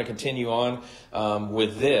we're going to continue on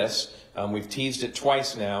with this. We've teased it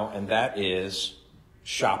twice now, and that is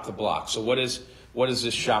Shop the Block. So what is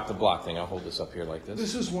this Shop the Block thing? I'll hold this up here like this.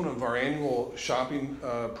 This is one of our annual shopping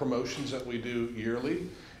promotions that we do yearly.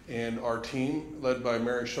 And our team, led by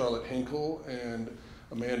Mary Charlotte Hinkle and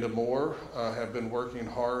Amanda Moore, have been working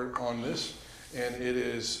hard on this, and it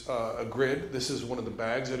is a grid. This is one of the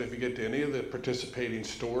bags that if you get to any of the participating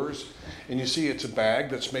stores, and you see it's a bag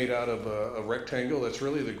that's made out of a rectangle, that's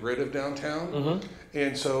really the grid of downtown.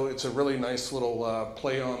 And so it's a really nice little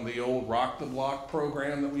play on the old Rock the Block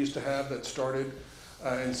program that we used to have that started.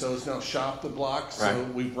 And so it's now Shop the Block. So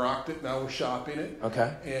we've rocked it, now we're shopping it.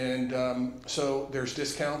 Okay. And so there's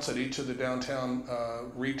discounts at each of the downtown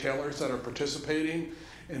retailers that are participating.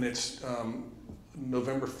 And it's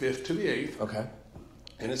November 5th to the 8th. Okay.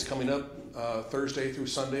 And it's coming up Thursday through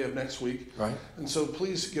Sunday of next week. Right. And so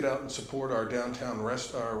please get out and support our downtown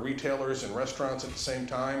retailers and restaurants at the same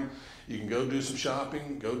time. You can go do some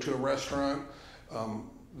shopping, go to a restaurant,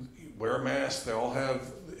 wear a mask. They all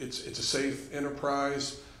have, it's a safe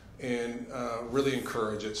enterprise, and really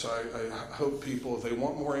encourage it. So I hope people, if they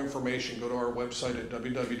want more information, go to our website at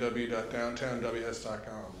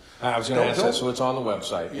www.downtownws.com. I was going to ask that, so it's on the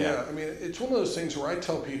website. Yeah, I mean, it's one of those things where I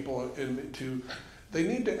tell people they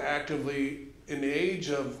need to actively, in the age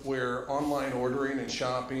of where online ordering and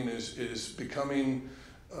shopping is becoming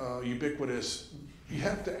ubiquitous, you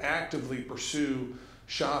have to actively pursue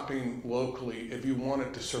shopping locally if you want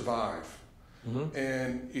it to survive.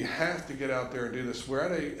 And you have to get out there and do this. We're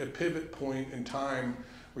at a pivot point in time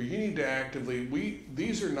where you need to actively,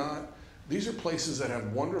 these are places that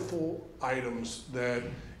have wonderful items that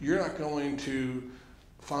you're not going to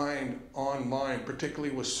find online,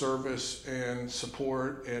 particularly with service and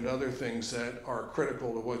support and other things that are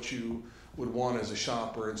critical to what you would want as a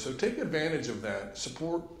shopper. And so take advantage of that.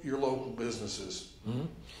 Support your local businesses.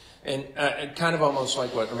 And kind of almost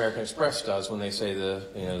like what American Express does when they say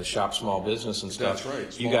the shop small business and stuff. That's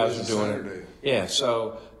right. You guys are doing Saturday. it. Yeah.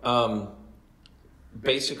 So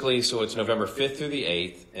basically, so it's November 5th through the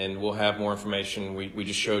 8th, and we'll have more information. We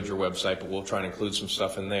just showed your website, but we'll try and include some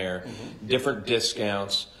stuff in there. Different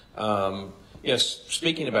discounts.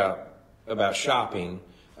 Speaking about shopping,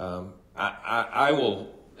 I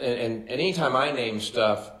will, and anytime I name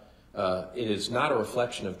stuff. It is not a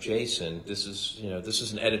reflection of Jason. This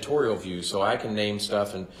is an editorial view, so I can name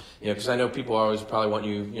stuff, and because I know people always probably want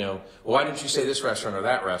well, why didn't you say this restaurant or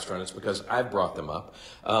that restaurant? It's because I brought them up,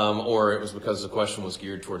 or it was because the question was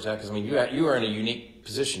geared towards that. Because I mean, you are in a unique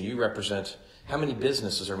position. You represent how many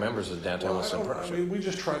businesses are members of the Downtown Winston Partnership? I mean, we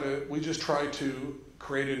just try to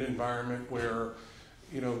create an environment where,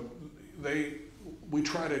 we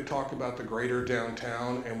try to talk about the greater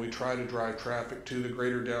downtown, and we try to drive traffic to the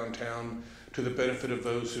greater downtown to the benefit of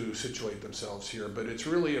those who situate themselves here. But it's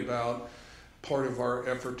really about part of our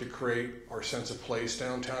effort to create our sense of place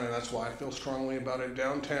downtown, and that's why I feel strongly about it.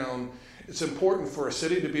 Downtown, it's important for a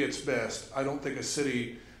city to be its best. I don't think a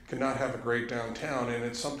city cannot have a great downtown, and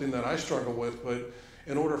it's something that I struggle with, but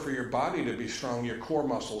in order for your body to be strong, your core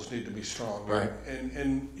muscles need to be strong. Right.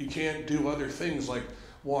 And you can't do other things like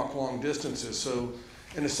walk long distances. So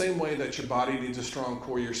in the same way that your body needs a strong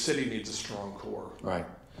core, your city needs a strong core. Right.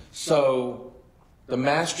 So the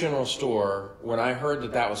Mass General Store, when I heard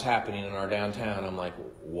that was happening in our downtown, I'm like,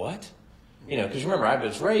 what? Because remember, I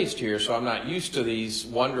was raised here, so I'm not used to these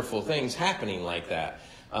wonderful things happening like that.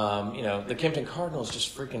 The Kempton Cardinal is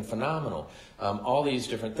just freaking phenomenal. All these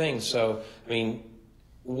different things. So, I mean,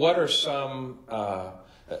 what are some...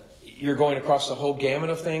 You're going across the whole gamut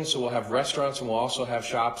of things, so we'll have restaurants and we'll also have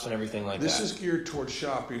shops and everything like this that. This is geared towards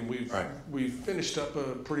shopping. We've finished up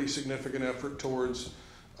a pretty significant effort towards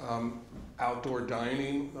outdoor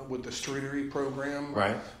dining with the Streetery program.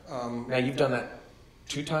 Right. Now you've done that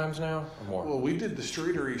 2 times now or more? Well, we did the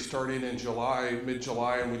Streetery starting in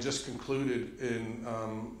mid-July, and we just concluded in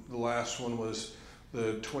the last one was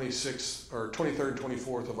the 23rd and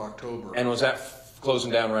 24th of October. And was that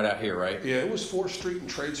closing down right out here, right? Yeah, it was 4th Street and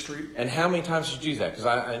Trade Street. And how many times did you do that? Because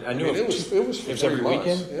I knew it was for 3 every months.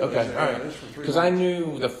 weekend. Yeah, okay, all right. It was for 3 months. Because I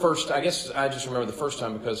knew the first. I guess I just remember the first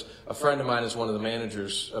time because a friend of mine is one of the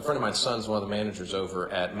managers. A friend of mine's son's one of the managers over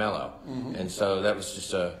at Mellow, and so that was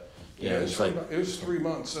just a. It was 3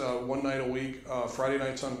 months. One night a week. Friday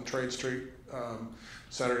nights on Trade Street.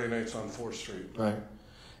 Saturday nights on 4th Street. Right.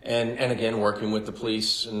 And again, working with the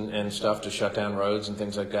police and stuff to shut down roads and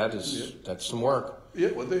things like that that's some work. Yeah,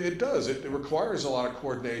 well, it does. It requires a lot of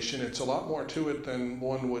coordination. It's a lot more to it than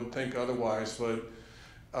one would think otherwise, but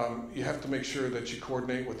you have to make sure that you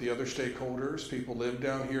coordinate with the other stakeholders. People live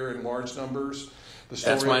down here in large numbers.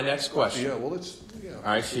 That's my next question. Yeah, well, All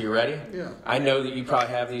right, so you ready? Yeah. I know that you probably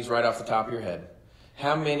have these right off the top of your head.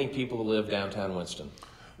 How many people live downtown Winston?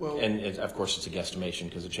 Well, of course, it's a guesstimation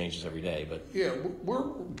because it changes every day. But yeah, we're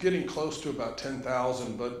getting close to about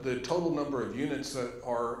 10,000, but the total number of units that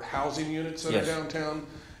are housing units that are downtown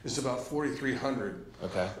is about 4,300.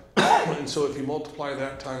 Okay. And so if you multiply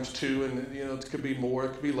that times 2, and it could be more,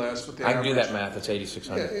 it could be less, but I can do that math. It's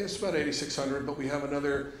 8,600. Yeah, it's about 8,600, but we have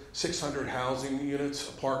another 600 housing units,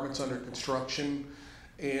 apartments under construction,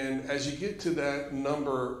 and as you get to that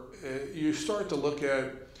number, you start to look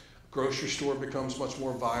at. Grocery store becomes much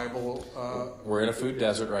more viable. We're in a food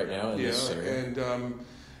desert right now in this area. And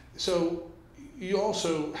so you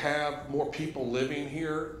also have more people living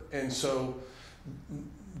here, and so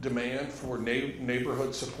demand for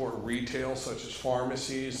neighborhood support retail, such as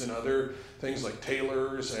pharmacies and other things like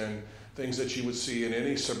tailors and things that you would see in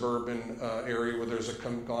any suburban area where there's a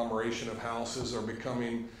conglomeration of houses are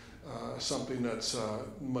becoming something that's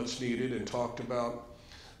much needed and talked about.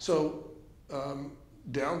 So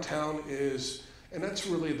downtown is, and that's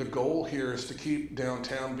really the goal here, is to keep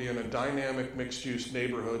downtown being a dynamic mixed-use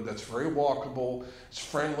neighborhood that's very walkable, it's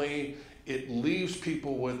friendly, it leaves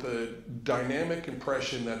people with a dynamic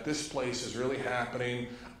impression that this place is really happening.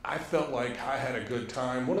 I felt like I had a good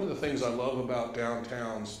time. One of the things I love about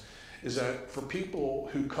downtowns is that for people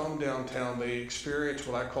who come downtown, they experience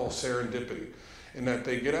what I call serendipity, in that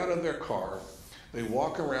they get out of their car, they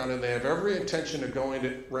walk around, and they have every intention of going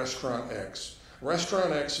to restaurant X.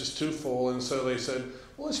 Restaurant X is too full, and so they said,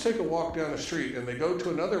 well, let's take a walk down the street. And they go to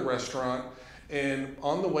another restaurant, and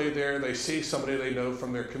on the way there, they see somebody they know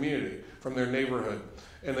from their community, from their neighborhood.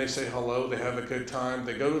 And they say hello, they have a good time.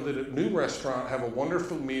 They go to the new restaurant, have a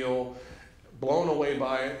wonderful meal, blown away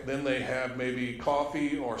by it. Then they have maybe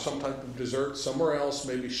coffee or some type of dessert somewhere else,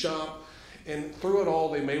 maybe shop. And through it all,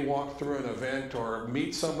 they may walk through an event or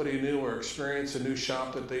meet somebody new or experience a new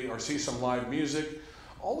shop that or see some live music.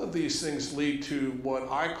 All of these things lead to what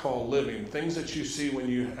I call living, things that you see when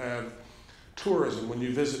you have tourism, when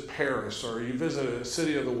you visit Paris or you visit a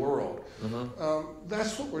city of the world.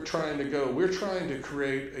 That's what we're trying to go. We're trying to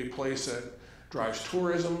create a place that drives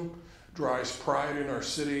tourism, drives pride in our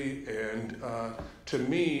city, and to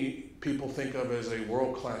me, people think of as a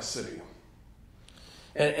world-class city.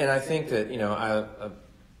 And I think that,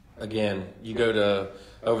 again, you go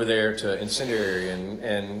over there to Incendiary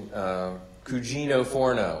and Cugino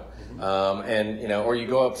Forno, or you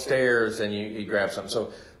go upstairs and you grab something.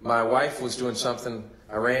 So my wife was doing something.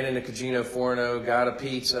 I ran into Cugino Forno, got a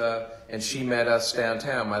pizza, and she met us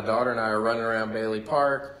downtown. My daughter and I are running around Bailey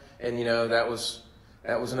Park, and that was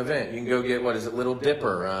an event. You can go get, Little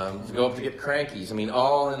Dipper, go up to get Crankies. I mean,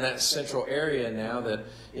 all in that central area now that,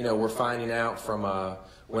 we're finding out from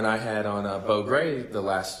when I had on Bo Gray the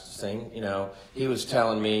last thing, he was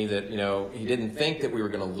telling me that, he didn't think that we were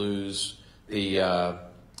going to lose the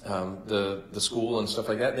school and stuff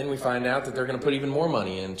like that. Then we find out that they're going to put even more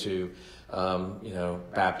money into,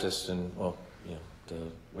 Baptist and, the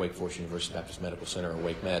Wake Forest University Baptist Medical Center, or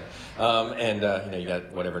Wake Med, you got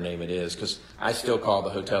whatever name it is, because I still call the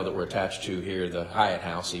hotel that we're attached to here the Hyatt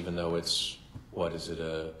House, even though it's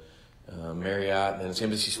Marriott, and it's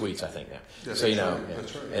Embassy Suites, I think now. Yes, so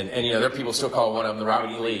that's right. and there are people still call one of them the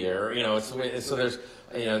Robert E. Lee, or so there's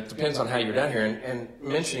it depends on how you're down here. And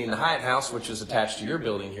mentioning the Hyatt House, which is attached to your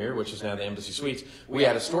building here, which is now the Embassy Suites, we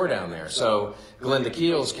had a store down there. So Glenda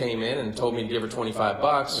Keels came in and told me to give her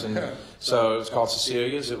 $25, and so it was called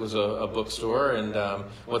Cecilia's. It was a bookstore, and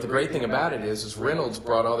what the great thing about it is Reynolds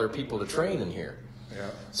brought all their people to train in here. Yeah.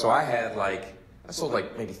 So I sold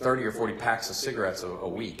maybe 30 or 40 packs of cigarettes a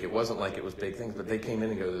week. It wasn't like it was big things, but they came in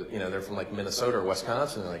and go, they're from Minnesota or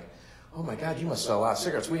Wisconsin, and they're like, oh my God, you must sell a lot of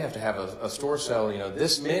cigarettes. We have to have a store sell,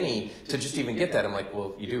 this many to just even get that. I'm like,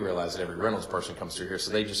 well, you do realize that every Reynolds person comes through here,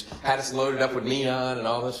 so they just had us loaded up with neon and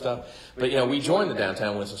all this stuff. But we joined the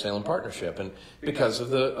Downtown Winston-Salem Partnership, and because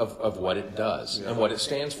of what it does and what it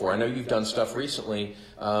stands for. I know you've done stuff recently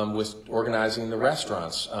with organizing the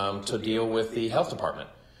restaurants to deal with the health department.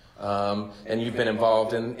 And you've been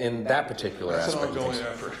involved in that particular aspect. That's an ongoing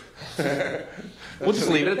effort. We'll just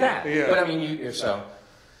leave it at that. Yeah. But I mean,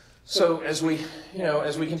 so as we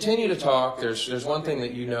continue to talk, there's one thing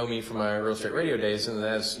that me from my real estate radio days, and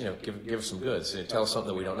that's give us some goods. Tell us something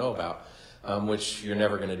that we don't know about, which you're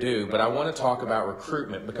never going to do. But I want to talk about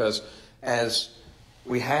recruitment, because as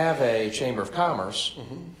we have a Chamber of Commerce,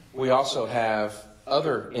 we also have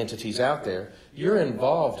other entities out there. You're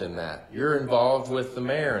involved in that. You're involved with the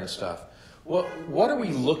mayor and stuff. What are we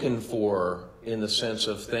looking for in the sense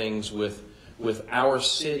of things with our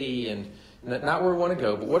city, and not where we want to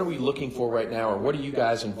go, but what are we looking for right now, or what are you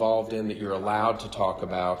guys involved in that you're allowed to talk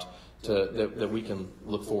about that we can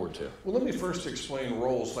look forward to? Well, let me first explain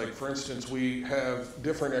roles. Like, for instance, we have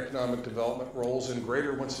different economic development roles, and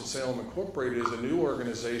Greater Winston-Salem Incorporated is a new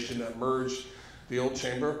organization that merged the old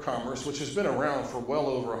Chamber of Commerce, which has been around for well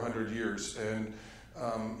over 100 years. And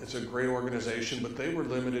it's a great organization, but they were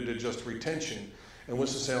limited to just retention. And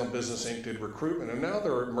Winston-Salem Business Inc. did recruitment. And now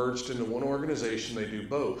they're merged into one organization. They do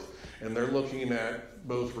both. And they're looking at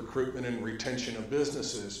both recruitment and retention of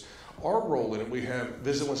businesses. Our role in it, we have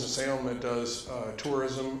Visit Winston-Salem that does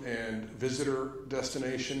tourism and visitor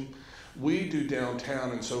destination. We do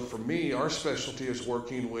downtown, and so for me, our specialty is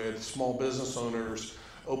working with small business owners,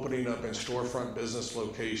 opening up in storefront business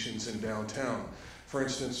locations in downtown. For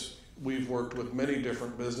instance, we've worked with many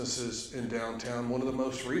different businesses in downtown. One of the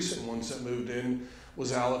most recent ones that moved in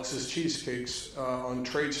was Alex's Cheesecakes on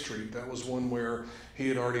Trade Street. That was one where he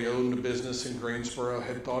had already owned a business in Greensboro,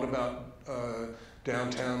 had thought about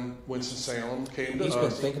downtown Winston-Salem, came to us. He's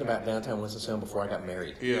been thinking about downtown Winston-Salem before I got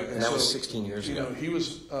married. Yeah, and that was 16 years ago. He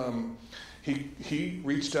was he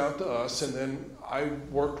reached out to us, and then I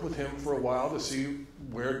worked with him for a while to see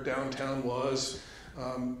where downtown was.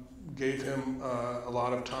 Gave him a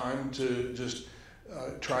lot of time to just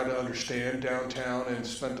try to understand downtown, and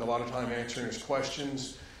spent a lot of time answering his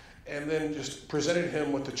questions, and then just presented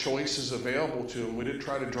him with the choices available to him. We didn't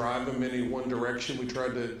try to drive him in any one direction. We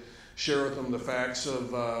tried to share with him the facts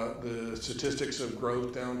of the statistics of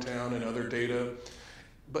growth downtown and other data.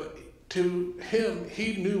 But to him,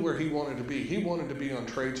 he knew where he wanted to be. He wanted to be on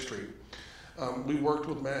Trade Street. We worked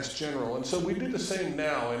with Mass General, and so we do the same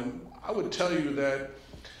now. And I would tell you that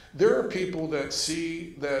there are people that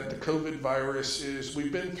see that the COVID virus is,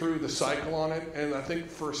 we've been through the cycle on it, and I think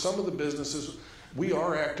for some of the businesses, we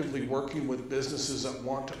are actively working with businesses that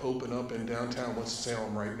want to open up in downtown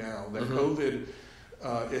Winston-Salem right now. That COVID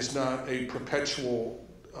is not a perpetual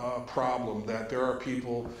problem, that there are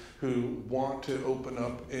people who want to open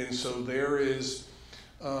up, and so there is,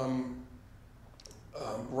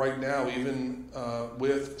 right now, even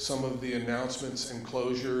with some of the announcements and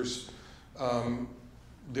closures,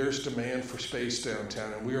 there's demand for space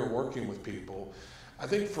downtown, and we are working with people. I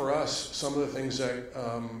think for us, some of the things that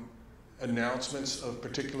announcements of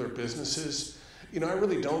particular businesses, I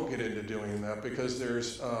really don't get into doing that because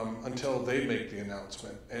there's until they make the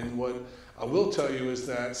announcement. And what I will tell you is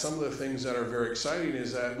that some of the things that are very exciting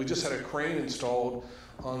is that we just had a crane installed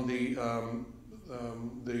on the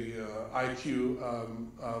IQ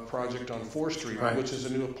project on 4th Street, right, which is a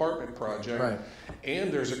new apartment project. Right.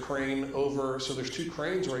 And there's a crane over, so there's 2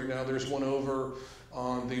 cranes right now. There's one over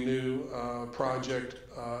on the new project,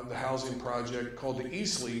 the housing project called the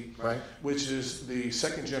Eastleigh, right, which is the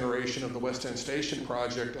 2nd generation of the West End Station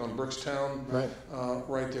project on Brookstown, right,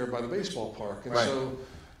 right there by the baseball park. And right. so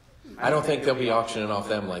I don't think they'll be auctioning off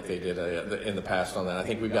them like they did in the past on that. I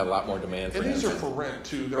think we've got a lot more demand for them. And these are for rent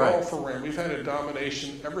too. They're right, all for rent. We've had a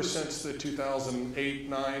domination ever since the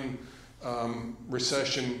 2008-9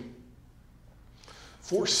 recession.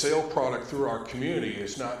 For sale product through our community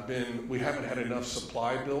has not been, we haven't had enough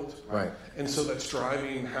supply built. Right. And so that's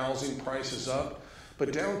driving housing prices up.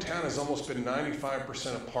 But downtown has almost been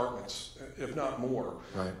 95% apartments, if not more.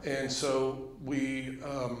 Right. And so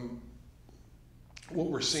what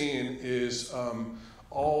we're seeing is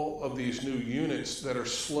all of these new units that are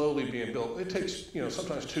slowly being built. It takes,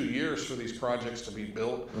 sometimes 2 years for these projects to be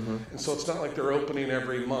built. And so it's not like they're opening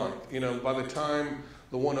every month. By the time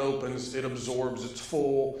the one opens, it absorbs, it's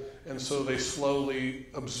full, and so they slowly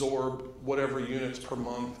absorb whatever units per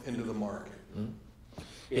month into the market.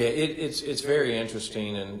 Yeah, it's very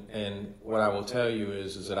interesting, and what I will tell you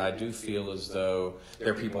is that I do feel as though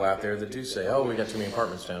there are people out there that do say, oh, we got too many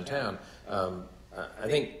apartments downtown. I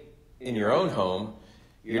think in your own home,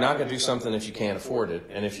 you're not going to do something if you can't afford it,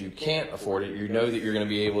 and if you can't afford it, you know that you're going to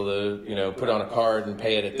be able to, put on a card and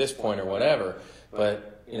pay it at this point or whatever, but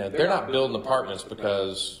they're not building apartments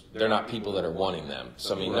because they're not people that are wanting them.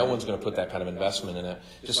 So, no one's going to put that kind of investment in it,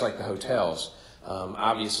 just like the hotels.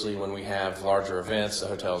 Obviously, when we have larger events, the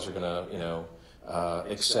hotels are going to,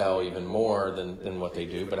 excel even more than what they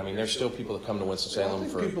do. But, there's still people that come to Winston-Salem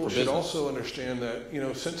for people business. Should also understand that,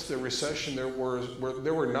 since the recession, there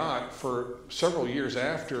were not for several years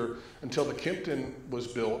after until the Kimpton was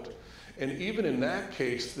built. And even in that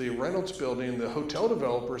case, the Reynolds building, the hotel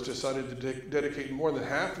developers decided to dedicate more than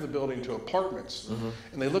half of the building to apartments.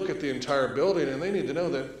 And they look at the entire building, and they need to know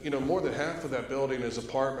that more than half of that building is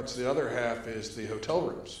apartments. The other half is the hotel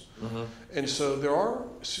rooms. And so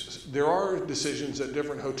there are decisions that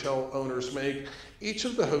different hotel owners make. Each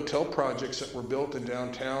of the hotel projects that were built in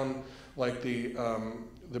downtown, like the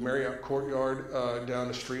Marriott Courtyard down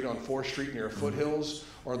the street on 4th Street near Foothills,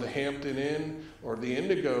 or the Hampton Inn, or the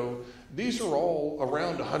Indigo, these are all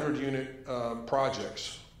around 100-unit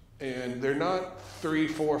projects. And they're not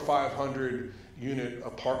 300, 400, 500 unit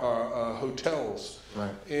hotels.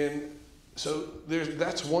 Right. And so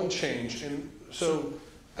that's one change. And so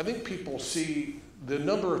I think people see the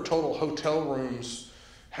number of total hotel rooms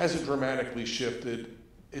hasn't dramatically shifted.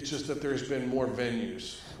 It's just that there's been more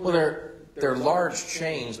venues. Well, they're large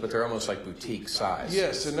chains, but they're almost like boutique size.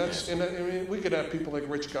 Yes, and we could have people like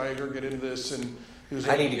Rich Geiger get into this, and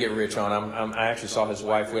I need to get Rich on. I actually saw his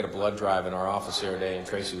wife. We had a blood drive in our office the other day, and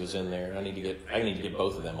Tracy was in there. I need to get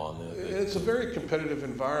both of them on. It's a very competitive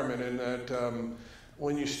environment in that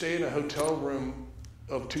when you stay in a hotel room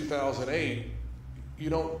of 2008, you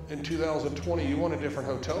don't. In 2020, you want a different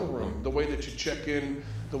hotel room. The way that you check in,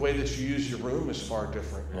 the way that you use your room is far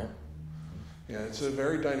different. Yeah. Yeah, it's a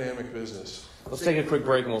very dynamic business. Let's take a quick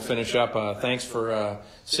break and we'll finish up. Thanks for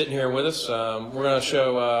sitting here with us. We're going to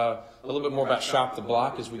show a little bit more about Shop the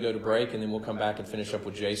Block as we go to break, and then we'll come back and finish up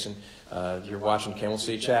with Jason. You're watching Camel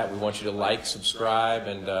City Chat. We want you to like, subscribe,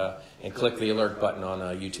 and click the alert button on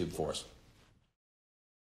YouTube for us.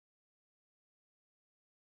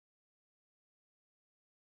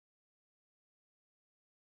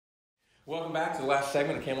 Welcome back to the last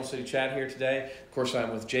segment of Camel City Chat here today. Of course,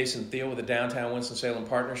 I'm with Jason Thiel with the Downtown Winston-Salem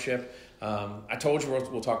Partnership. I told you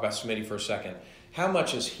we'll talk about Smitty for a second. How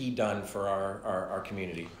much has he done for our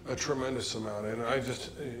community? A tremendous amount. And I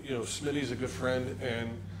just, Smitty's a good friend,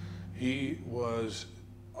 and He was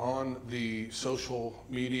on the social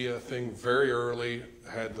media thing very early,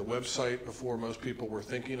 had the website before most people were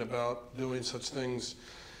thinking about doing such things.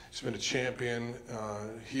 He's been a champion,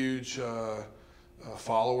 huge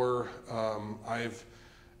follower. I've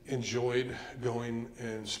enjoyed going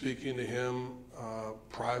and speaking to him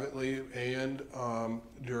privately and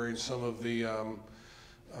during some of the,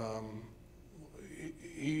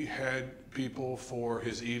 he had people for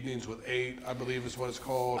his evenings with 8, I believe is what it's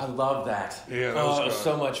called. I love that. Yeah, it was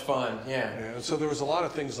so much fun. Yeah. And so there was a lot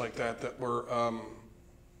of things like that that were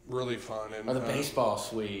really fun. And, or the baseball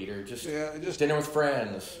suite, or just just dinner with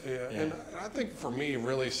friends. Yeah, and I think for me,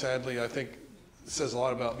 really sadly, I think it says a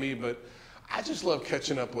lot about me, but I just love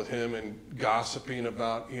catching up with him and gossiping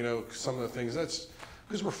about, some of the things. That's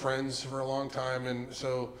because we're friends for a long time, and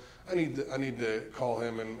so I need to call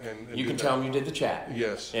him and you can tell him you did the chat.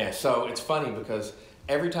 Yes. Yeah. So it's funny because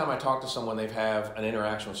every time I talk to someone, they've have an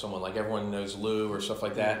interaction with someone. Like everyone knows Lou or stuff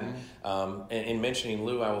like that. Mm-hmm. And in mentioning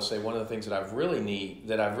Lou, I will say one of the things that I've really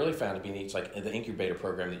found to be neat is like the incubator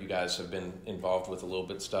program that you guys have been involved with a little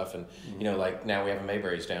bit stuff. And like now we have a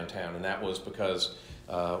Mayberry's downtown, and that was because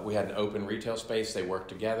we had an open retail space. They worked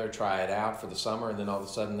together, try it out for the summer, and then all of a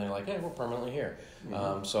sudden they're like, hey, we're permanently here.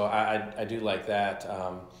 Mm-hmm. So I do like that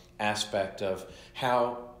aspect of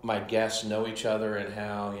how my guests know each other, and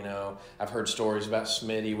how, I've heard stories about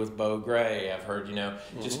Smitty with Bo Gray. I've heard,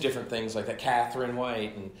 just different things like that. Catherine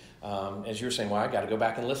White. And as you were saying, well, I got to go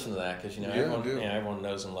back and listen to that because, everyone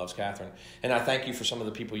knows and loves Catherine. And I thank you for some of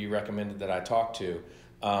the people you recommended that I talked to.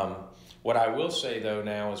 What I will say, though,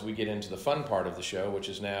 now as we get into the fun part of the show, which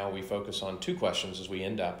is now we focus on 2 questions as we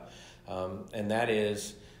end up. And that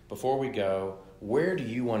is, before we go, where do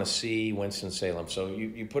you want to see Winston-Salem? So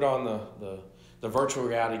you put on the virtual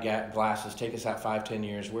reality glasses, take us out 5-10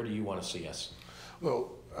 years. Where do you want to see us?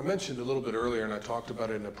 Well, I mentioned a little bit earlier, and I talked about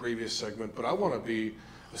it in a previous segment, but I want to be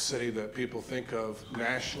a city that people think of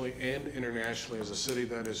nationally and internationally as a city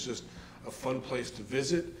that is just a fun place to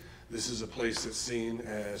visit. This is a place that's seen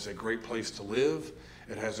as a great place to live.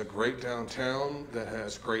 It has a great downtown that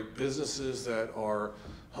has great businesses that are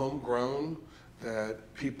homegrown,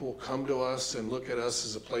 that people come to us and look at us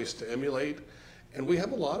as a place to emulate. And we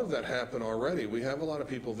have a lot of that happen already. We have a lot of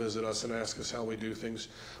people visit us and ask us how we do things.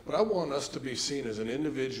 But I want us to be seen as an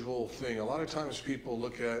individual thing. A lot of times people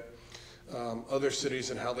look at other cities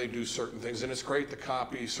and how they do certain things, and it's great to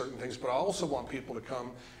copy certain things, but I also want people to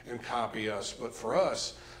come and copy us. But for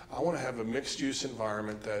us, I want to have a mixed-use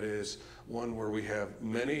environment that is one where we have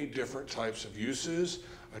many different types of uses.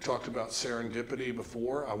 I talked about serendipity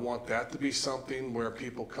before. I want that to be something where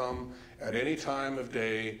people come at any time of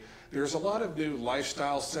day. There's a lot of new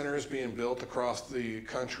lifestyle centers being built across the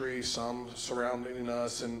country, some surrounding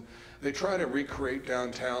us, and they try to recreate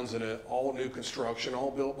downtowns in an all-new construction,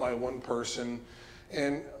 all built by one person.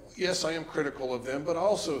 And yes, I am critical of them, but I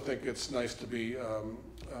also think it's nice to be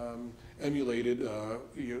emulated.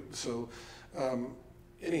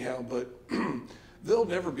 Anyhow, but they'll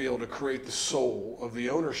never be able to create the soul of the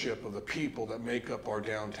ownership of the people that make up our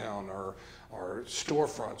downtown, our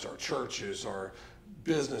storefronts, our churches, our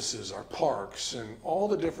businesses, our parks, and all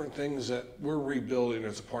the different things that we're rebuilding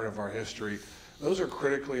as a part of our history. Those are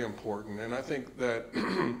critically important. And I think that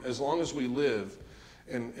as long as we live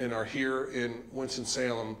and are here in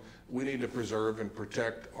Winston-Salem, we need to preserve and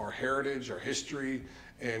protect our heritage, our history,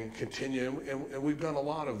 and continue. And we've done a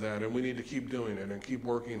lot of that, and we need to keep doing it and keep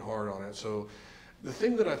working hard on it. So the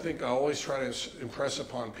thing that I think I always try to impress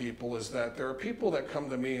upon people is that there are people that come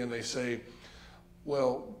to me and they say,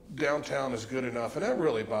 well, downtown is good enough, and that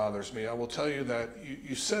really bothers me. I will tell you that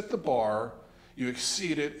you set the bar, you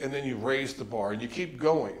exceed it, and then you raise the bar, and you keep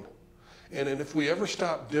going. And if we ever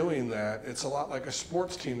stop doing that, it's a lot like a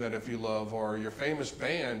sports team that if you love, or your famous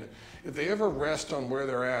band, if they ever rest on where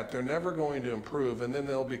they're at, they're never going to improve, and then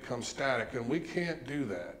they'll become static, and we can't do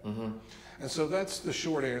that. Mm-hmm. And so that's the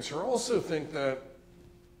short answer. I also think that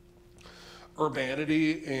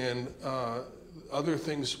urbanity and other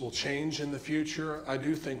things will change in the future. I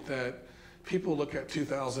do think that people look at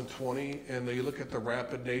 2020 and they look at the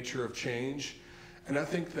rapid nature of change. And I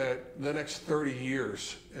think that the next 30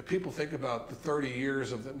 years, if people think about the 30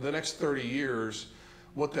 years of the next 30 years,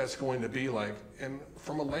 what that's going to be like. And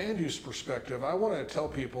from a land use perspective, I want to tell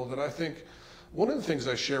people that I think one of the things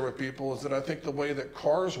I share with people is that I think the way that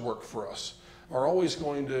cars work for us are always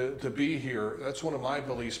going to be here. That's one of my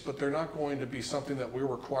beliefs, but they're not going to be something that we're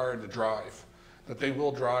required to drive, that they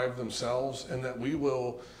will drive themselves, and that we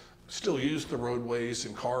will still use the roadways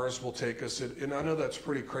and cars will take us. And I know that's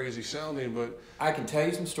pretty crazy sounding, but I can tell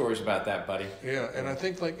you some stories about that, buddy. Yeah, and I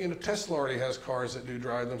think Tesla already has cars that do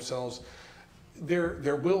drive themselves.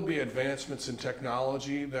 there will be advancements in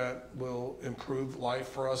technology that will improve life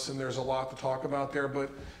for us, and there's a lot to talk about there. But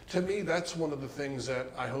to me, that's one of the things that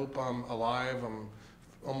I hope I'm alive. I'm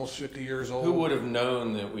almost 50 years old. Who would have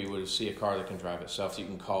known that we would see a car that can drive itself? So you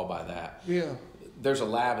can call by that. Yeah. There's a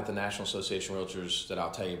lab at the National Association of Realtors that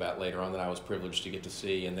I'll tell you about later on that I was privileged to get to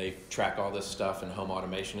see, and they track all this stuff and home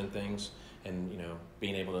automation and things, and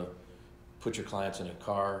being able to put your clients in a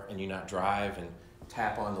car and you not drive and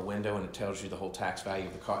tap on the window and it tells you the whole tax value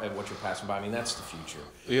of the car and what you're passing by. I mean, that's the future.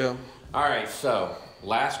 Yeah. All right, so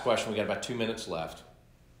last question. We got about 2 minutes left.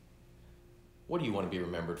 What do you want to be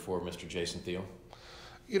remembered for, Mr. Jason Thiel?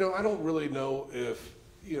 I don't really know if,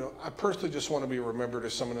 I personally just want to be remembered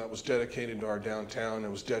as someone that was dedicated to our downtown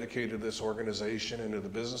and was dedicated to this organization and to the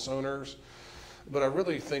business owners. But I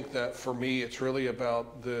really think that for me, it's really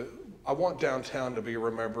about I want downtown to be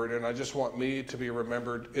remembered, and I just want me to be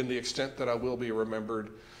remembered in the extent that I will be remembered,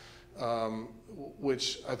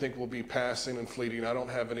 which I think will be passing and fleeting. I don't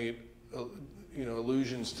have any,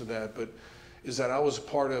 illusions to that, but is that I was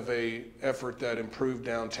part of a effort that improved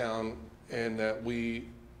downtown and that we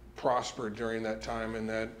prospered during that time, and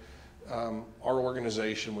that our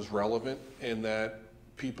organization was relevant, and that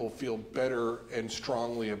people feel better and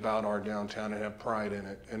strongly about our downtown and have pride in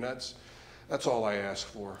it. And that's all I ask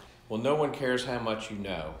for. Well, no one cares how much you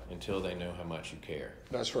know until they know how much you care.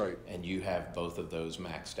 That's right. And you have both of those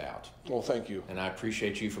maxed out. Well, thank you. And I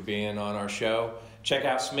appreciate you for being on our show. Check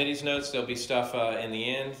out Smitty's notes. There'll be stuff in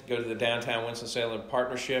the end. Go to the Downtown Winston-Salem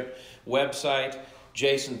Partnership website.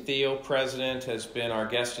 Jason Thiel, president, has been our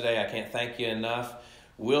guest today. I can't thank you enough.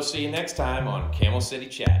 We'll see you next time on Camel City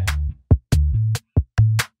Chat.